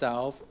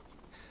himself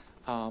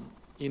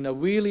in a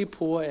really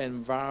poor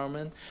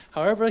environment.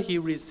 However, he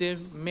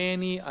received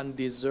many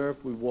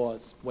undeserved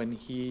rewards when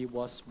he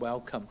was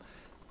welcomed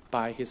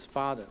by his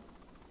father.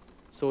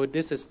 So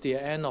this is the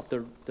end of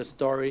the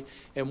story.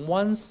 And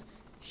once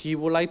he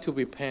would like to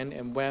repent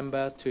and went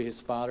back to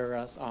his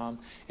father's arm,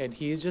 and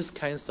he's just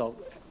kind of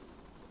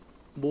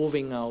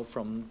moving out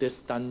from this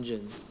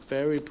dungeon,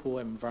 very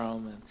poor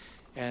environment,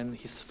 and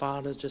his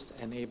father just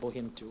enabled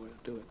him to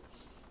do it.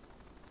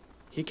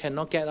 He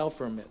cannot get out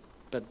from it,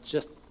 but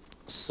just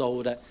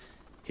so that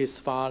his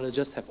father,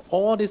 just have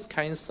all these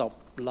kinds of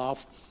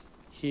love.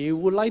 He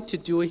would like to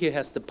do it. He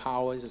has the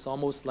power. It's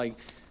almost like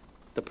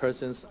the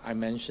persons I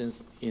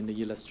mentioned in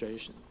the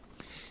illustration.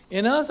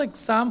 Another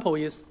example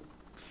is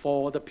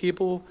for the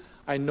people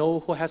I know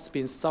who has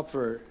been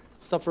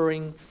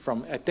suffering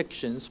from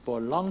addictions for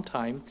a long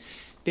time.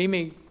 They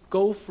may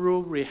go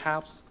through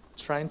rehabs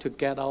trying to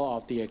get out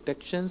of the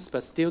addictions,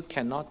 but still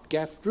cannot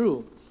get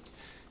through.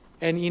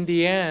 And in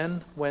the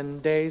end,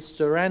 when they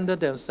surrender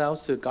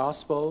themselves to the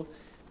gospel,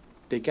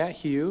 they get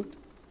healed,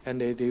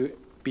 and they do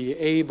be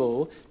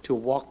able to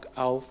walk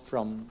out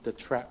from the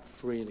trap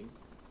freely.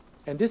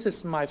 And this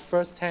is my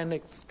first-hand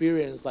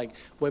experience, like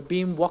we've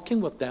been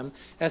walking with them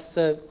as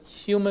a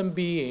human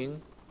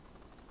being.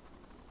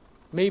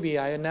 Maybe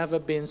I have never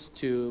been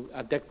to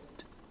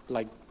addict,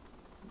 like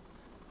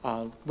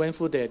went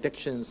through the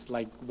addictions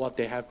like what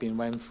they have been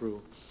went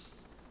through.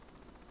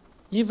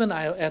 Even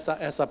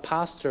as a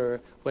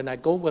pastor, when I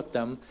go with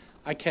them,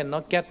 I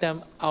cannot get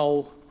them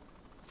out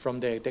from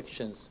their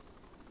addictions.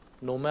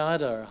 No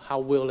matter how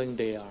willing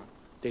they are,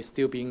 they're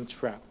still being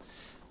trapped.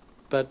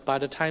 But by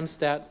the time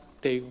that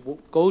they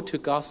go to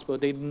gospel,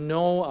 they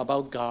know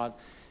about God,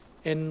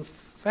 and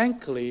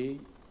frankly,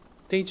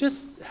 they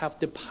just have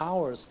the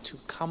powers to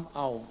come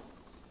out.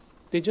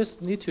 They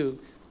just need to,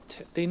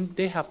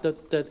 they have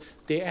the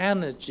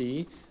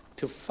energy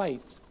to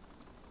fight,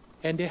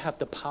 and they have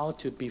the power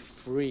to be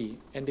free,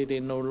 and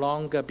they're no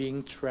longer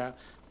being trapped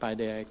by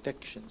their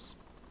addictions.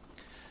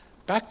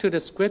 Back to the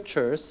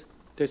scriptures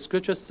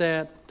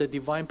said the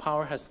divine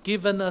power has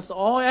given us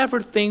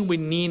everything we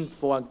need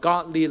for a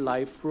godly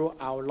life through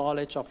our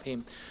knowledge of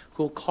Him,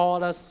 who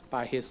called us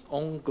by His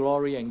own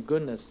glory and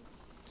goodness.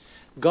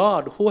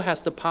 God, who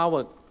has the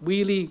power,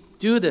 really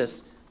do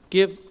this,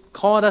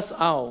 called us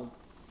out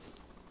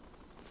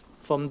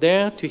from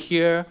there to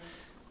here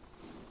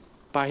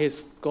by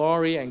His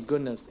glory and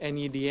goodness. And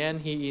in the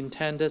end, He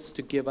intended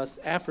to give us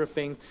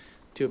everything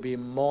to be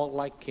more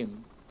like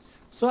Him.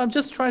 So I'm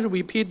just trying to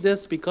repeat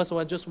this because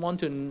I just want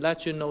to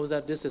let you know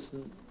that this is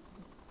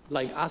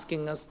like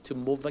asking us to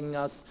moving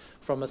us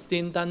from a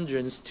sin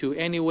dungeons to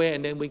anywhere,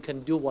 and then we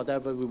can do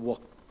whatever we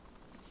want.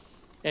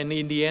 And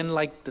in the end,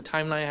 like the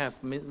timeline I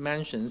have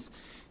mentioned,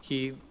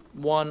 He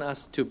wants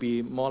us to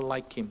be more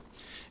like Him.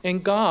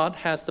 And God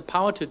has the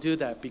power to do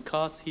that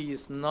because He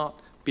is not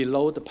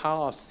below the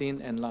power of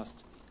sin and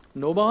lust.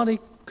 Nobody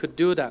could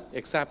do that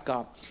except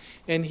God.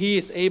 And He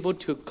is able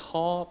to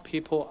call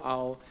people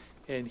out,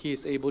 and He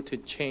is able to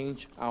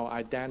change our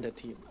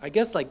identity. I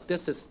guess like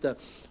this is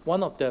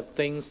one of the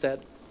things that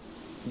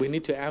we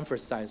need to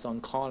emphasize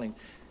on calling.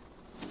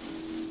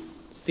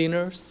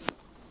 Sinners,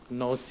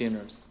 no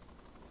sinners.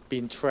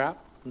 Being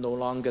trapped, no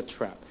longer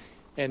trapped.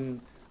 And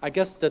I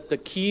guess that the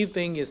key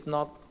thing is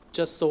not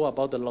just so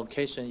about the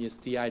location, it's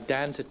the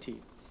identity.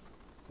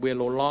 We're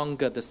no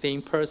longer the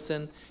same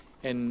person,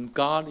 and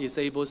God is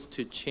able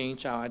to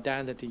change our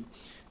identity.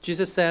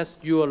 Jesus says,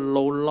 you are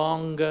no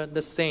longer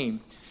the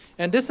same.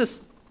 And this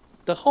is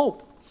the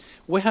hope.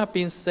 We have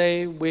been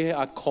saved, we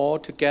are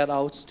called to get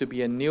out to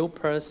be a new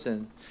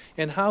person.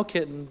 And how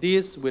can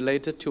this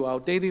relate to our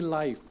daily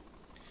life?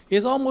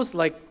 It's almost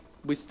like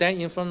we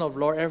stand in front of the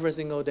Lord every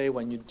single day.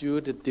 When you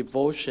do the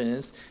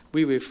devotions,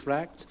 we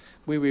reflect,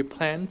 we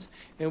repent,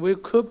 and we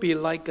could be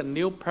like a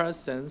new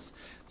person.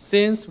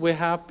 Since we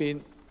have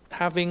been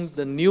having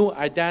the new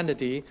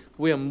identity,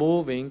 we are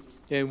moving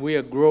and we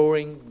are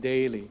growing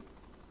daily.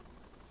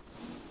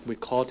 We're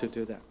called to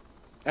do that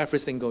every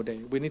single day.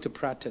 We need to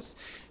practice.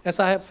 As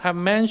I have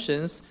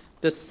mentioned,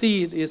 the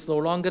seed is no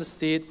longer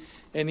seed,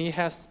 and it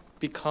has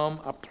become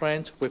a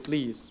plant with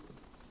leaves,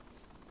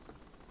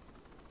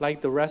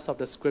 like the rest of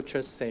the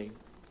scriptures say.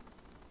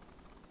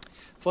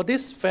 For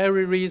this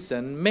very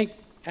reason, make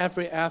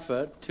every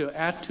effort to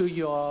add to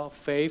your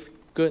faith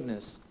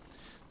goodness,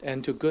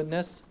 and to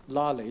goodness,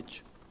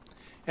 knowledge,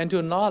 and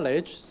to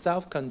knowledge,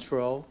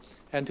 self-control,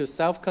 and to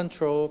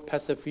self-control,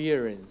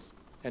 perseverance,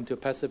 and to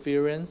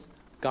perseverance,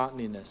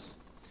 godliness,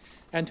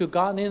 and to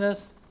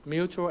godliness,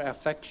 mutual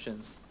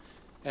affections,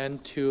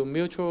 and to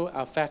mutual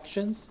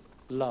affections,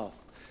 love.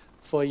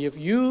 For if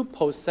you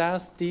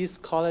possess these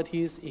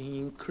qualities in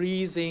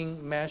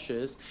increasing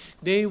measures,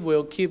 they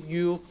will keep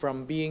you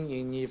from being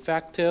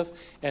ineffective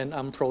and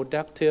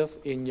unproductive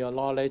in your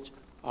knowledge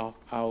of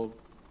our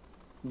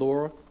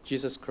Lord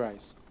Jesus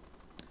Christ.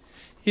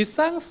 It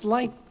sounds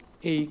like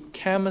a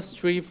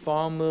chemistry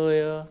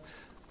formula.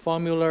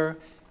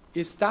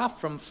 It starts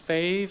from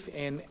faith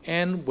and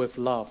ends with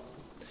love.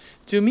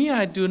 To me,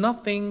 I do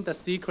not think the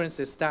sequence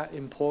is that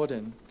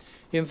important.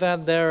 In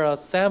fact, there are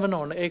 7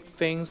 or 8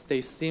 things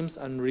that seem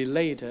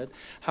unrelated.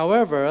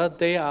 However,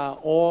 they are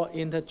all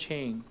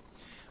interchanged.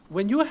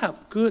 When you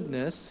have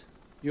goodness,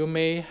 you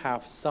may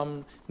have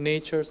some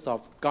natures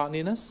of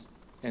godliness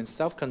and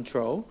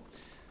self-control.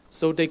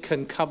 So they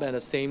can come at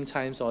the same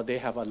time, or they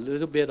have a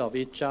little bit of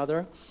each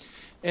other.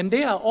 And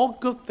they are all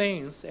good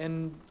things,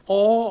 and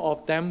all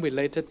of them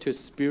related to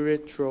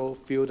spiritual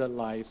filled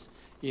lives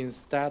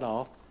instead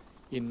of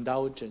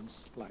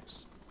indulgence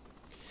lives.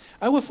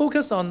 I will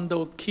focus on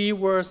the key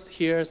words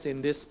here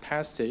in this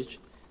passage,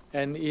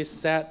 And it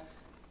said,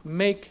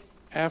 make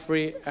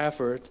every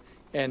effort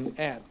and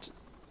add.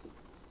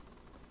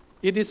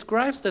 It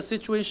describes the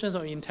situation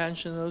of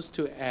intentionals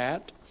to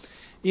add.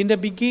 In the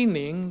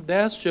beginning,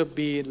 there should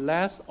be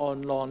less or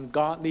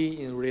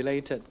non-godly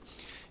related.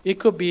 It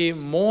could be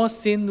more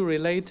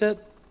sin-related.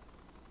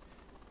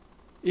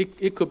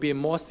 It could be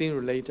more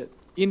sin-related.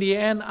 In the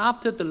end,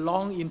 after the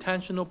long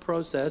intentional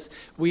process,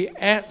 we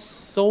add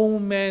so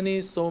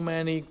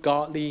many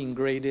godly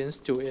ingredients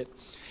to it.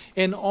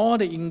 And all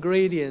the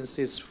ingredients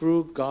is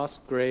through God's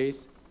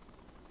grace.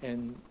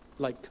 And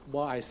like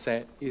what I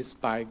said, is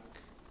by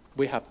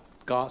we have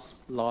God's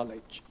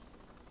knowledge.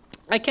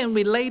 I can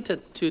relate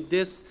it to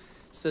these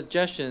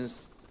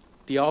suggestions.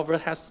 The author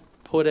has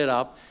put it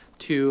up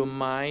to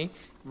my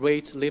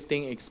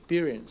weightlifting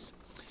experience.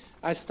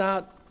 I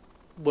start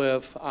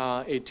with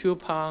a 2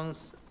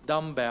 pounds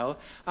dumbbell.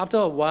 After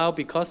a while,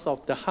 because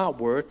of the hard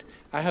work,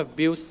 I have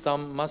built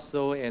some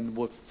muscle and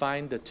would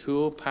find the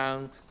 2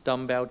 pound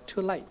dumbbell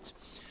too light.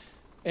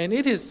 And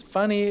it is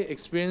funny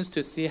experience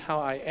to see how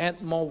I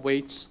add more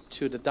weights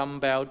to the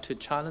dumbbell to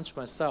challenge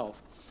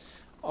myself.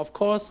 Of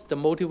course, the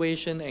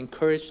motivation and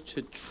courage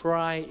to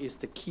try is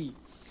the key.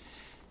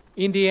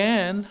 In the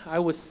end, I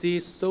would see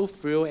so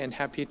thrilled and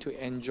happy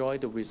to enjoy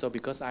the result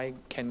because I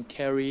can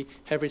carry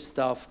heavy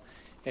stuff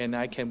and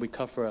I can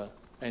recover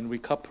and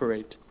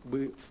recuperate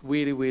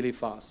really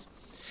fast.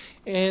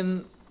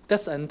 And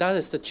that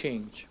is the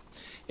change.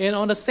 And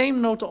on the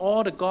same note,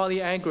 all the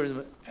godly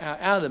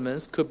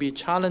elements could be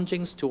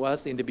challenging to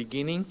us in the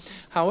beginning.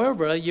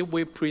 However, if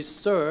we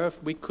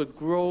preserve, we could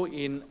grow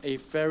in a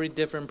very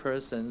different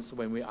persons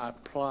when we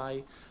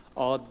apply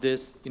all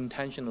this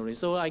intentionally.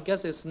 So I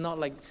guess it's not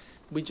like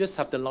we just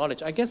have the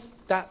knowledge. I guess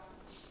that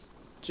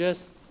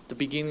just the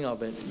beginning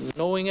of it,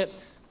 knowing it,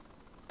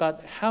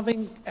 but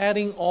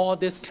adding all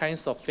these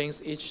kinds of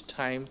things each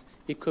time,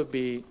 it could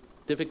be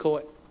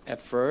difficult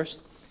at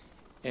first.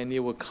 And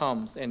it will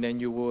come, and then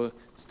you will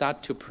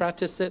start to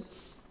practice it,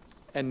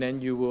 and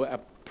then you will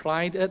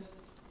apply it,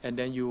 and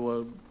then you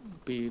will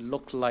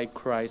look like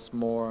Christ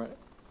more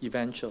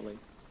eventually.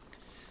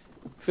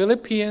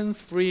 Philippians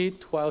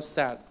 3:12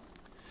 said,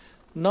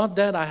 not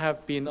that I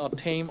have been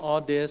obtained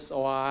all this,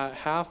 or I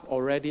have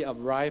already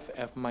arrived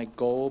at my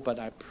goal, but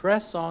I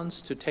press on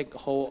to take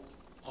hold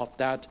of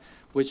that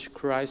which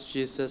Christ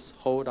Jesus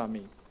hold on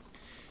me.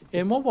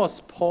 And what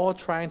was Paul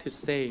trying to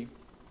say?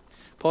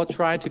 Paul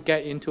tried to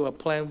get into a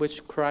plan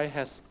which Christ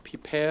has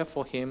prepared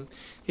for him.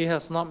 He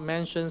has not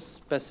mentioned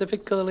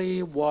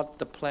specifically what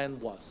the plan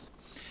was.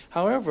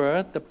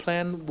 However, the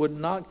plan would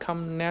not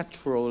come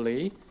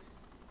naturally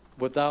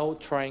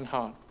without trying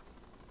hard.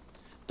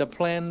 The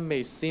plan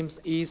may seem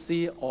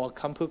easy or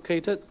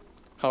complicated.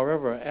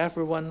 However,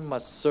 everyone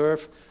must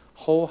serve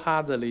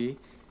wholeheartedly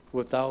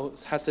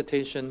without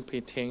hesitation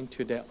pertaining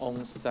to their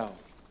own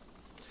self.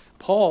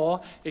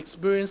 Paul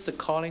experienced the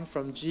calling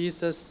from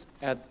Jesus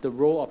at the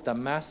road of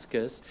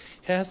Damascus.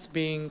 He has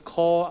been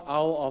called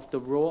out of the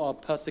role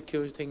of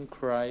persecuting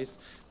Christ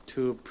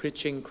to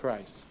preaching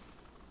Christ.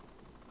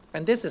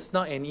 And this is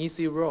not an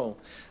easy role,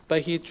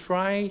 but he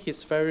tried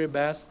his very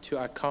best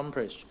to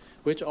accomplish,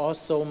 which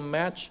also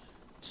matched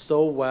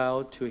so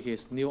well to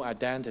his new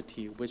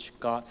identity, which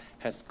God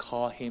has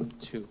called him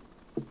to.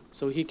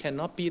 So he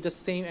cannot be the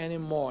same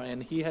anymore,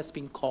 and he has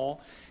been called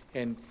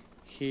and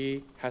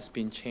he has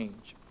been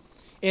changed.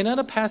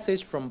 Another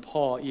passage from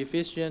Paul,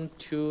 Ephesians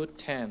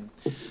 2:10.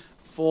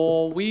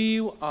 For we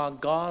are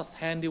God's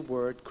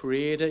handiwork,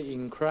 created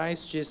in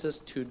Christ Jesus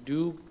to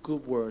do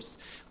good works,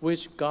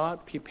 which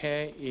God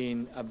prepared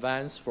in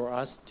advance for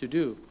us to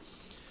do.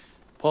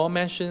 Paul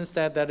mentions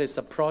that there is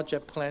a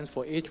project plan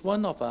for each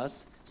one of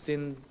us.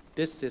 Since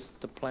this is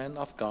the plan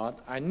of God,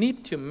 I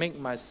need to make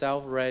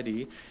myself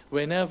ready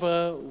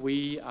whenever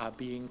we are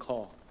being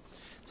called.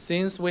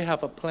 Since we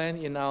have a plan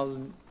in our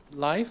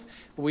life,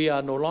 we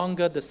are no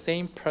longer the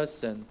same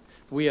person.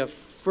 We are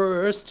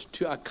first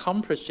to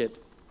accomplish it.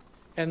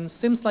 And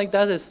seems like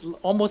that is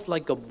almost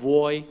like a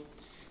void.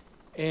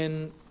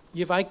 And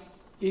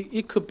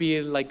it could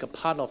be like a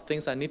part of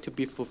things I need to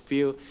be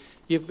fulfilled.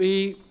 If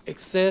it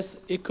exists,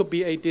 it could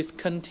be a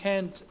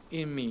discontent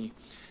in me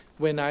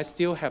when I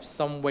still have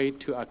some way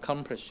to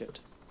accomplish it.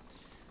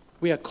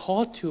 We are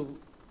called to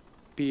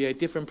be a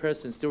different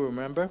person, still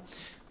remember?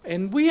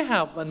 And we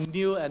have a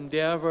new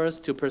endeavors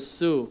to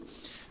pursue.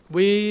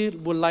 We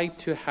would like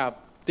to have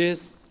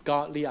this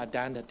godly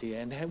identity,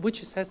 and which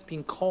has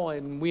been called,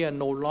 and we are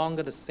no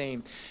longer the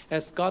same.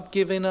 As God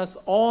given us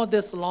all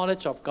this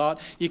knowledge of God,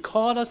 He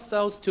called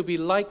ourselves to be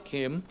like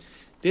Him.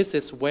 This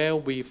is where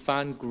we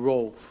find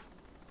growth.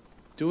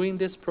 During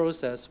this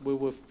process, we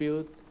will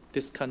feel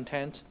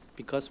discontent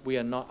because we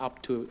are not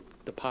up to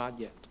the part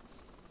yet.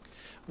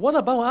 What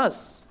about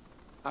us?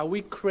 Are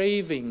we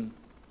craving?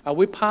 Are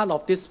we part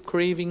of this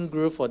craving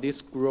group for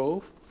this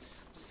growth?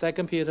 2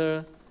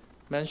 Peter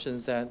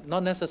mentions that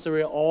not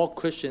necessarily all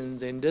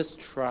Christians in this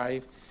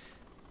tribe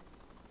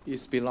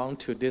belong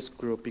to this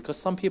group, because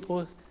some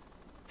people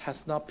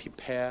has not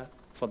prepared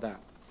for that.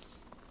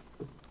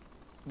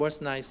 Verse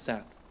 9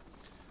 said,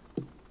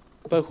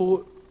 but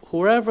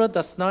Whoever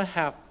does not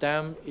have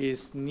them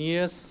is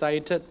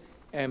nearsighted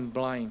and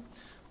blind,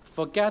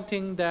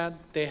 forgetting that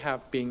they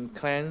have been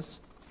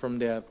cleansed from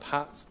their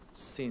past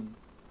sin.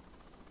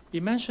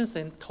 It mentions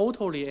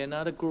totally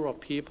another group of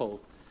people.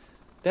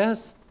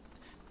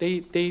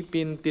 They've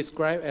been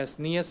described as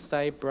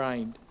nearsight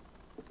blind.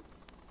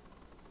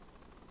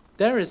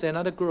 There is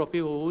another group of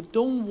people who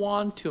don't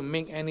want to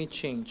make any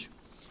change.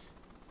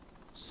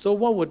 So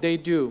what would they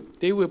do?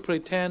 They will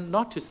pretend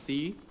not to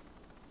see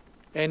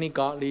any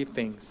godly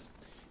things.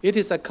 It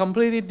is a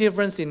completely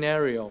different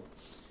scenario.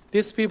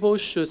 These people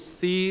should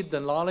see the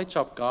knowledge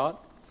of God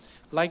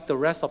like the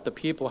rest of the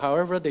people.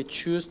 However, they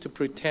choose to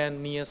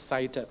pretend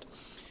nearsighted,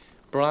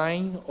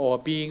 blind, or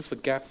being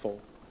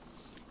forgetful.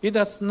 It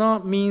does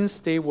not mean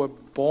they were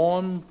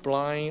born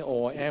blind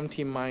or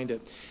empty-minded.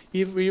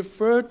 It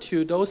refers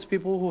to those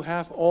people who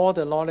have all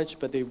the knowledge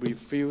but they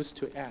refuse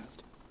to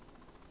act.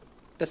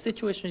 The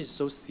situation is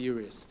so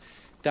serious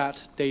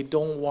that they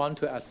don't want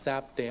to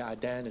accept their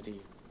identity,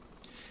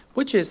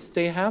 which is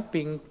they have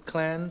been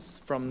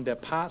cleansed from their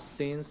past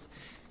sins.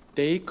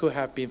 They could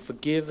have been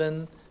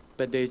forgiven,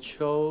 but they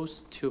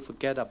chose to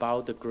forget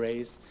about the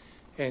grace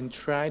and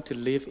try to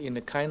live in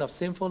a kind of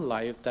sinful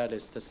life that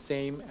is the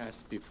same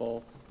as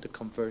before the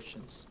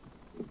conversions.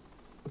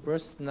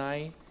 Verse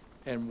 9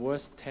 and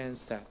verse 10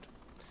 said,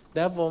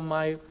 "Therefore,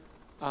 my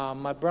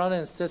brothers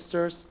and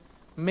sisters,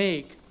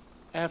 make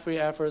every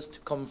effort to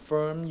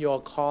confirm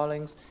your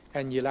callings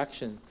and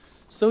election.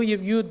 So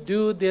if you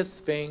do these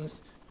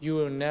things, you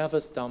will never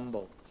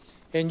stumble,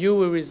 and you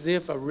will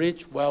receive a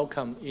rich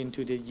welcome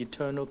into the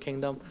eternal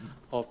kingdom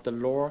of the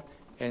Lord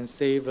and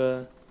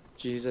Savior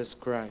Jesus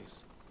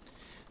Christ."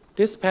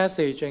 This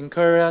passage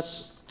encourages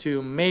us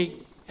to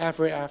make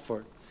every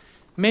effort.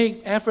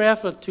 Make every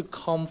effort to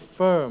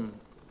confirm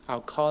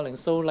our calling.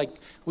 So like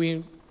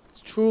we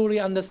truly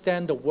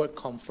understand the word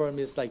confirm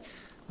is like,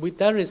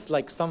 there is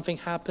like something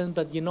happened,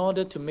 but in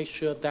order to make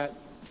sure that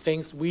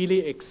things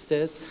really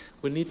exist,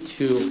 we need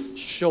to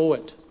show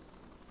it.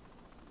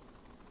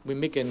 We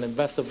make an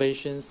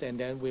reservations, and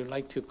then we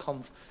like to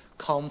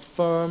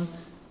confirm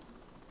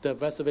the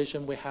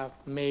reservation we have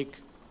made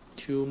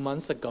 2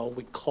 months ago.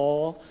 We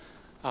call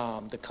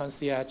the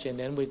concierge, and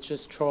then we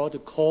just try to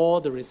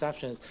call the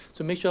receptionist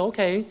to make sure,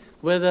 okay,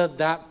 whether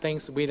that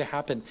things really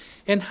happen.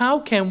 And how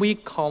can we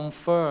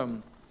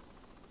confirm?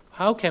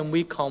 How can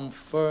we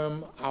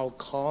confirm our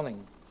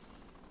calling?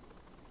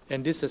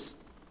 And this is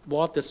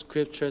what the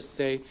scriptures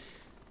say.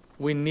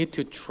 We need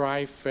to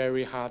try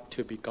very hard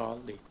to be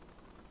godly.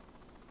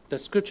 The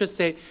scriptures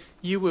say,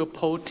 "You will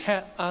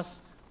protect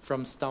us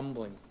from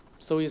stumbling."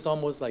 So it's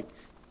almost like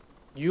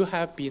you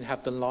have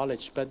the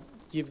knowledge, but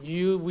if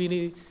you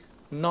really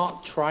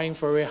not trying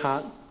very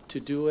hard to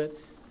do it,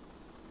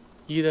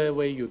 either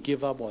way you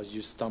give up or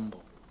you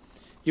stumble.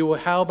 You will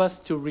help us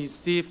to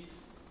receive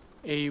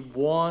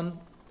one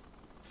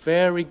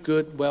very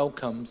good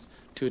welcomes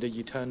to the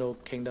eternal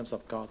kingdoms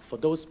of God for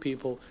those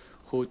people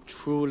who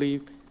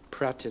truly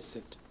practice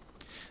it.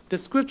 The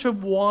scripture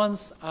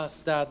warns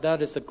us that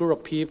there is a group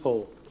of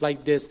people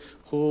like this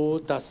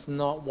who does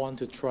not want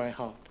to try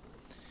hard.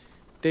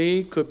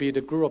 They could be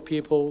the group of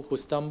people who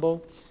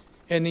stumble.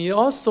 And he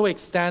also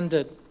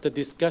extended the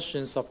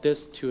discussions of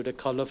this to the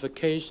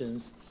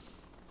qualifications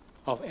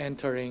of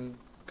entering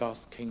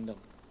God's kingdom.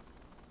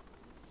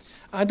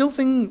 I don't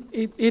think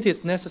it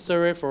is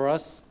necessary for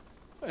us,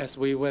 as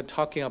we were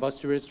talking about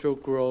spiritual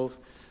growth,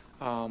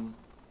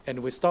 and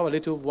we stop a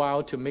little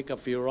while to make a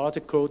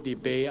theological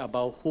debate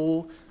about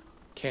who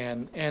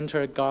can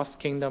enter God's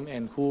kingdom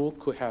and who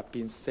could have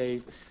been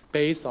saved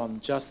based on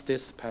just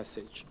this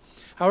passage.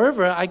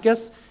 However, I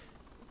guess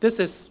this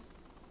is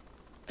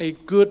a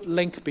good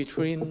link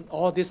between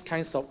all these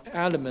kinds of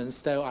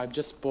elements that I've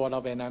just brought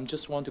up, and I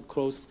just want to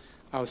close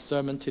our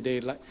sermon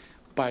today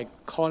by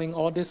calling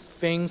all these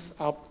things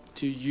up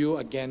to you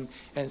again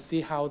and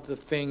see how the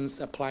things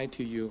apply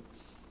to you.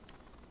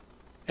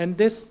 And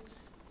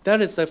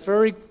that is a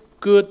very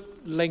good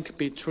link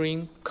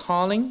between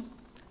calling,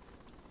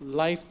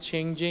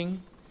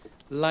 life-changing,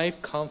 life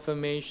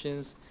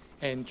confirmations,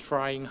 and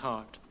trying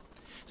hard.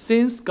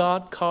 Since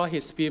God called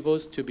his people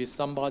to be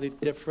somebody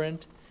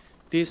different,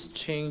 these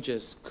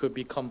changes could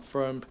be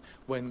confirmed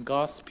when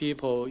God's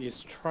people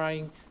is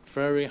trying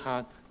very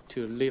hard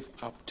to live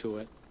up to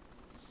it.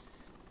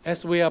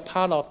 As we are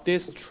part of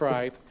this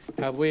tribe,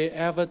 have we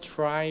ever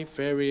tried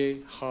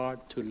very hard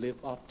to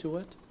live up to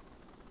it?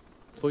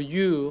 For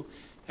you,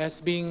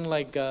 as being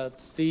like a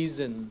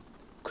seasoned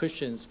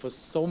Christians for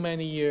so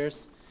many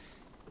years,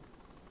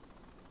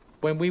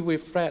 when we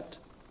reflect,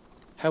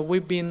 have we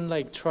been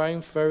like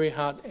trying very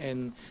hard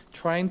and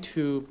trying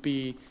to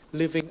be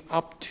living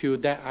up to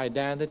that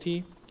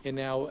identity? And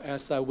now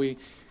as we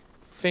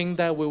think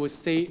that we will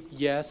say,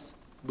 yes,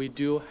 we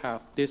do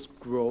have this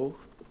growth,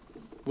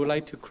 we'd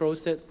like to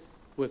close it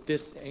with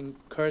this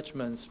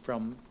encouragements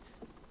from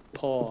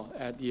Paul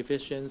at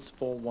Ephesians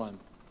 4:1.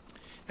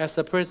 As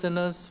a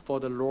prisoners for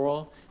the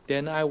Lord,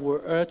 then I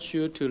will urge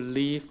you to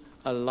live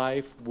a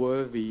life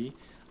worthy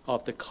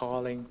of the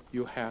calling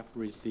you have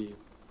received.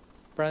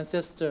 Brother and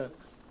sister,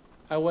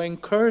 I will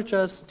encourage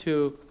us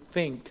to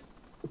think,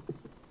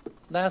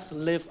 let's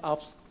live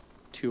up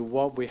to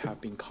what we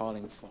have been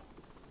calling for.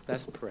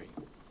 Let's pray.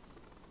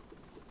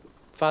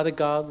 Father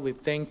God, we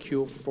thank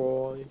you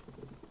for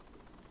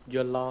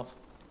your love,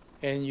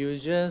 and you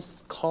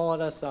just called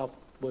us up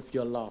with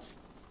your love.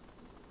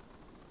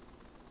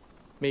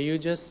 May you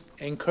just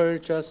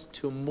encourage us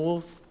to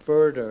move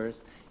further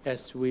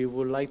as we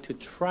would like to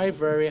try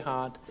very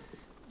hard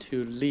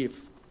to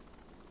live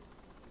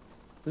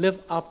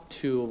up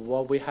to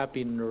what we have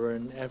been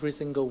learned every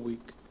single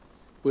week.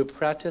 We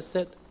practice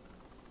it,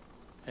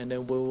 and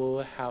then we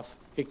will have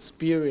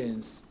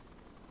experienced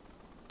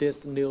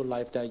this new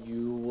life that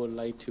you would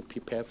like to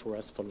prepare for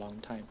us for a long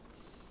time.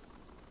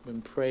 We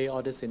pray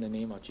all this in the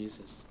name of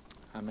Jesus.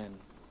 Amen.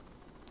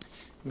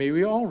 May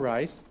we all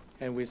rise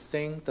and we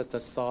sing the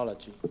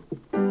doxology.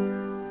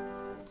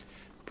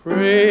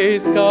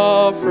 Praise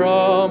God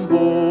from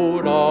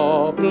whom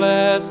all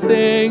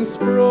blessings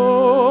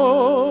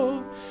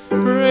flow.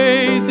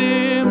 Praise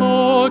Him,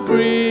 all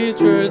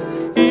creatures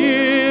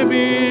here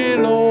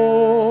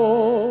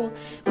below.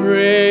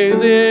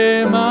 Praise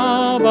Him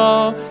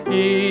above,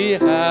 ye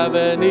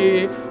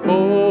heavenly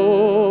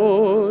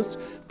hosts.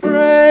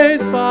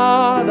 Praise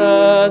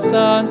Father,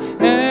 Son,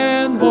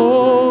 and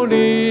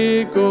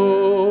Holy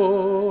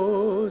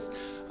Ghost.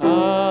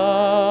 Amen.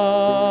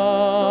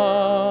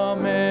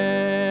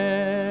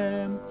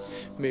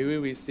 May we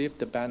receive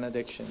the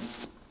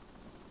benedictions.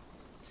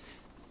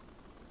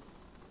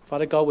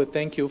 Father God, we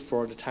thank you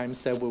for the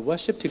times that we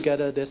worship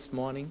together this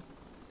morning.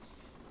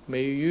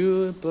 May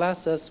you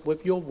bless us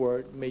with your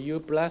word. May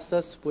you bless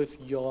us with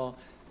your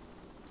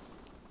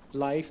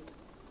life.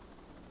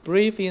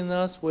 Breathe in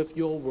us with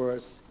your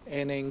words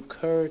and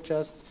encourage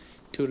us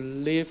to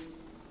live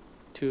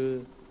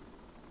to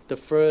the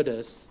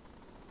furthest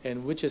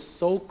and which is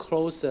so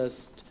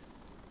closest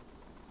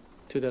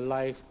to the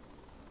life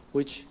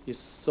which is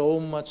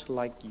so much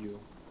like you.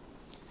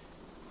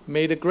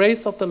 May the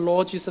grace of the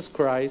Lord Jesus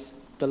Christ,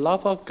 the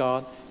love of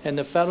God, and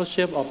the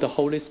fellowship of the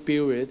Holy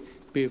Spirit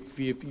be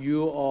with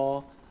you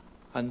all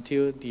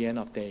until the end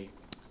of day.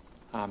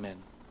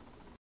 Amen.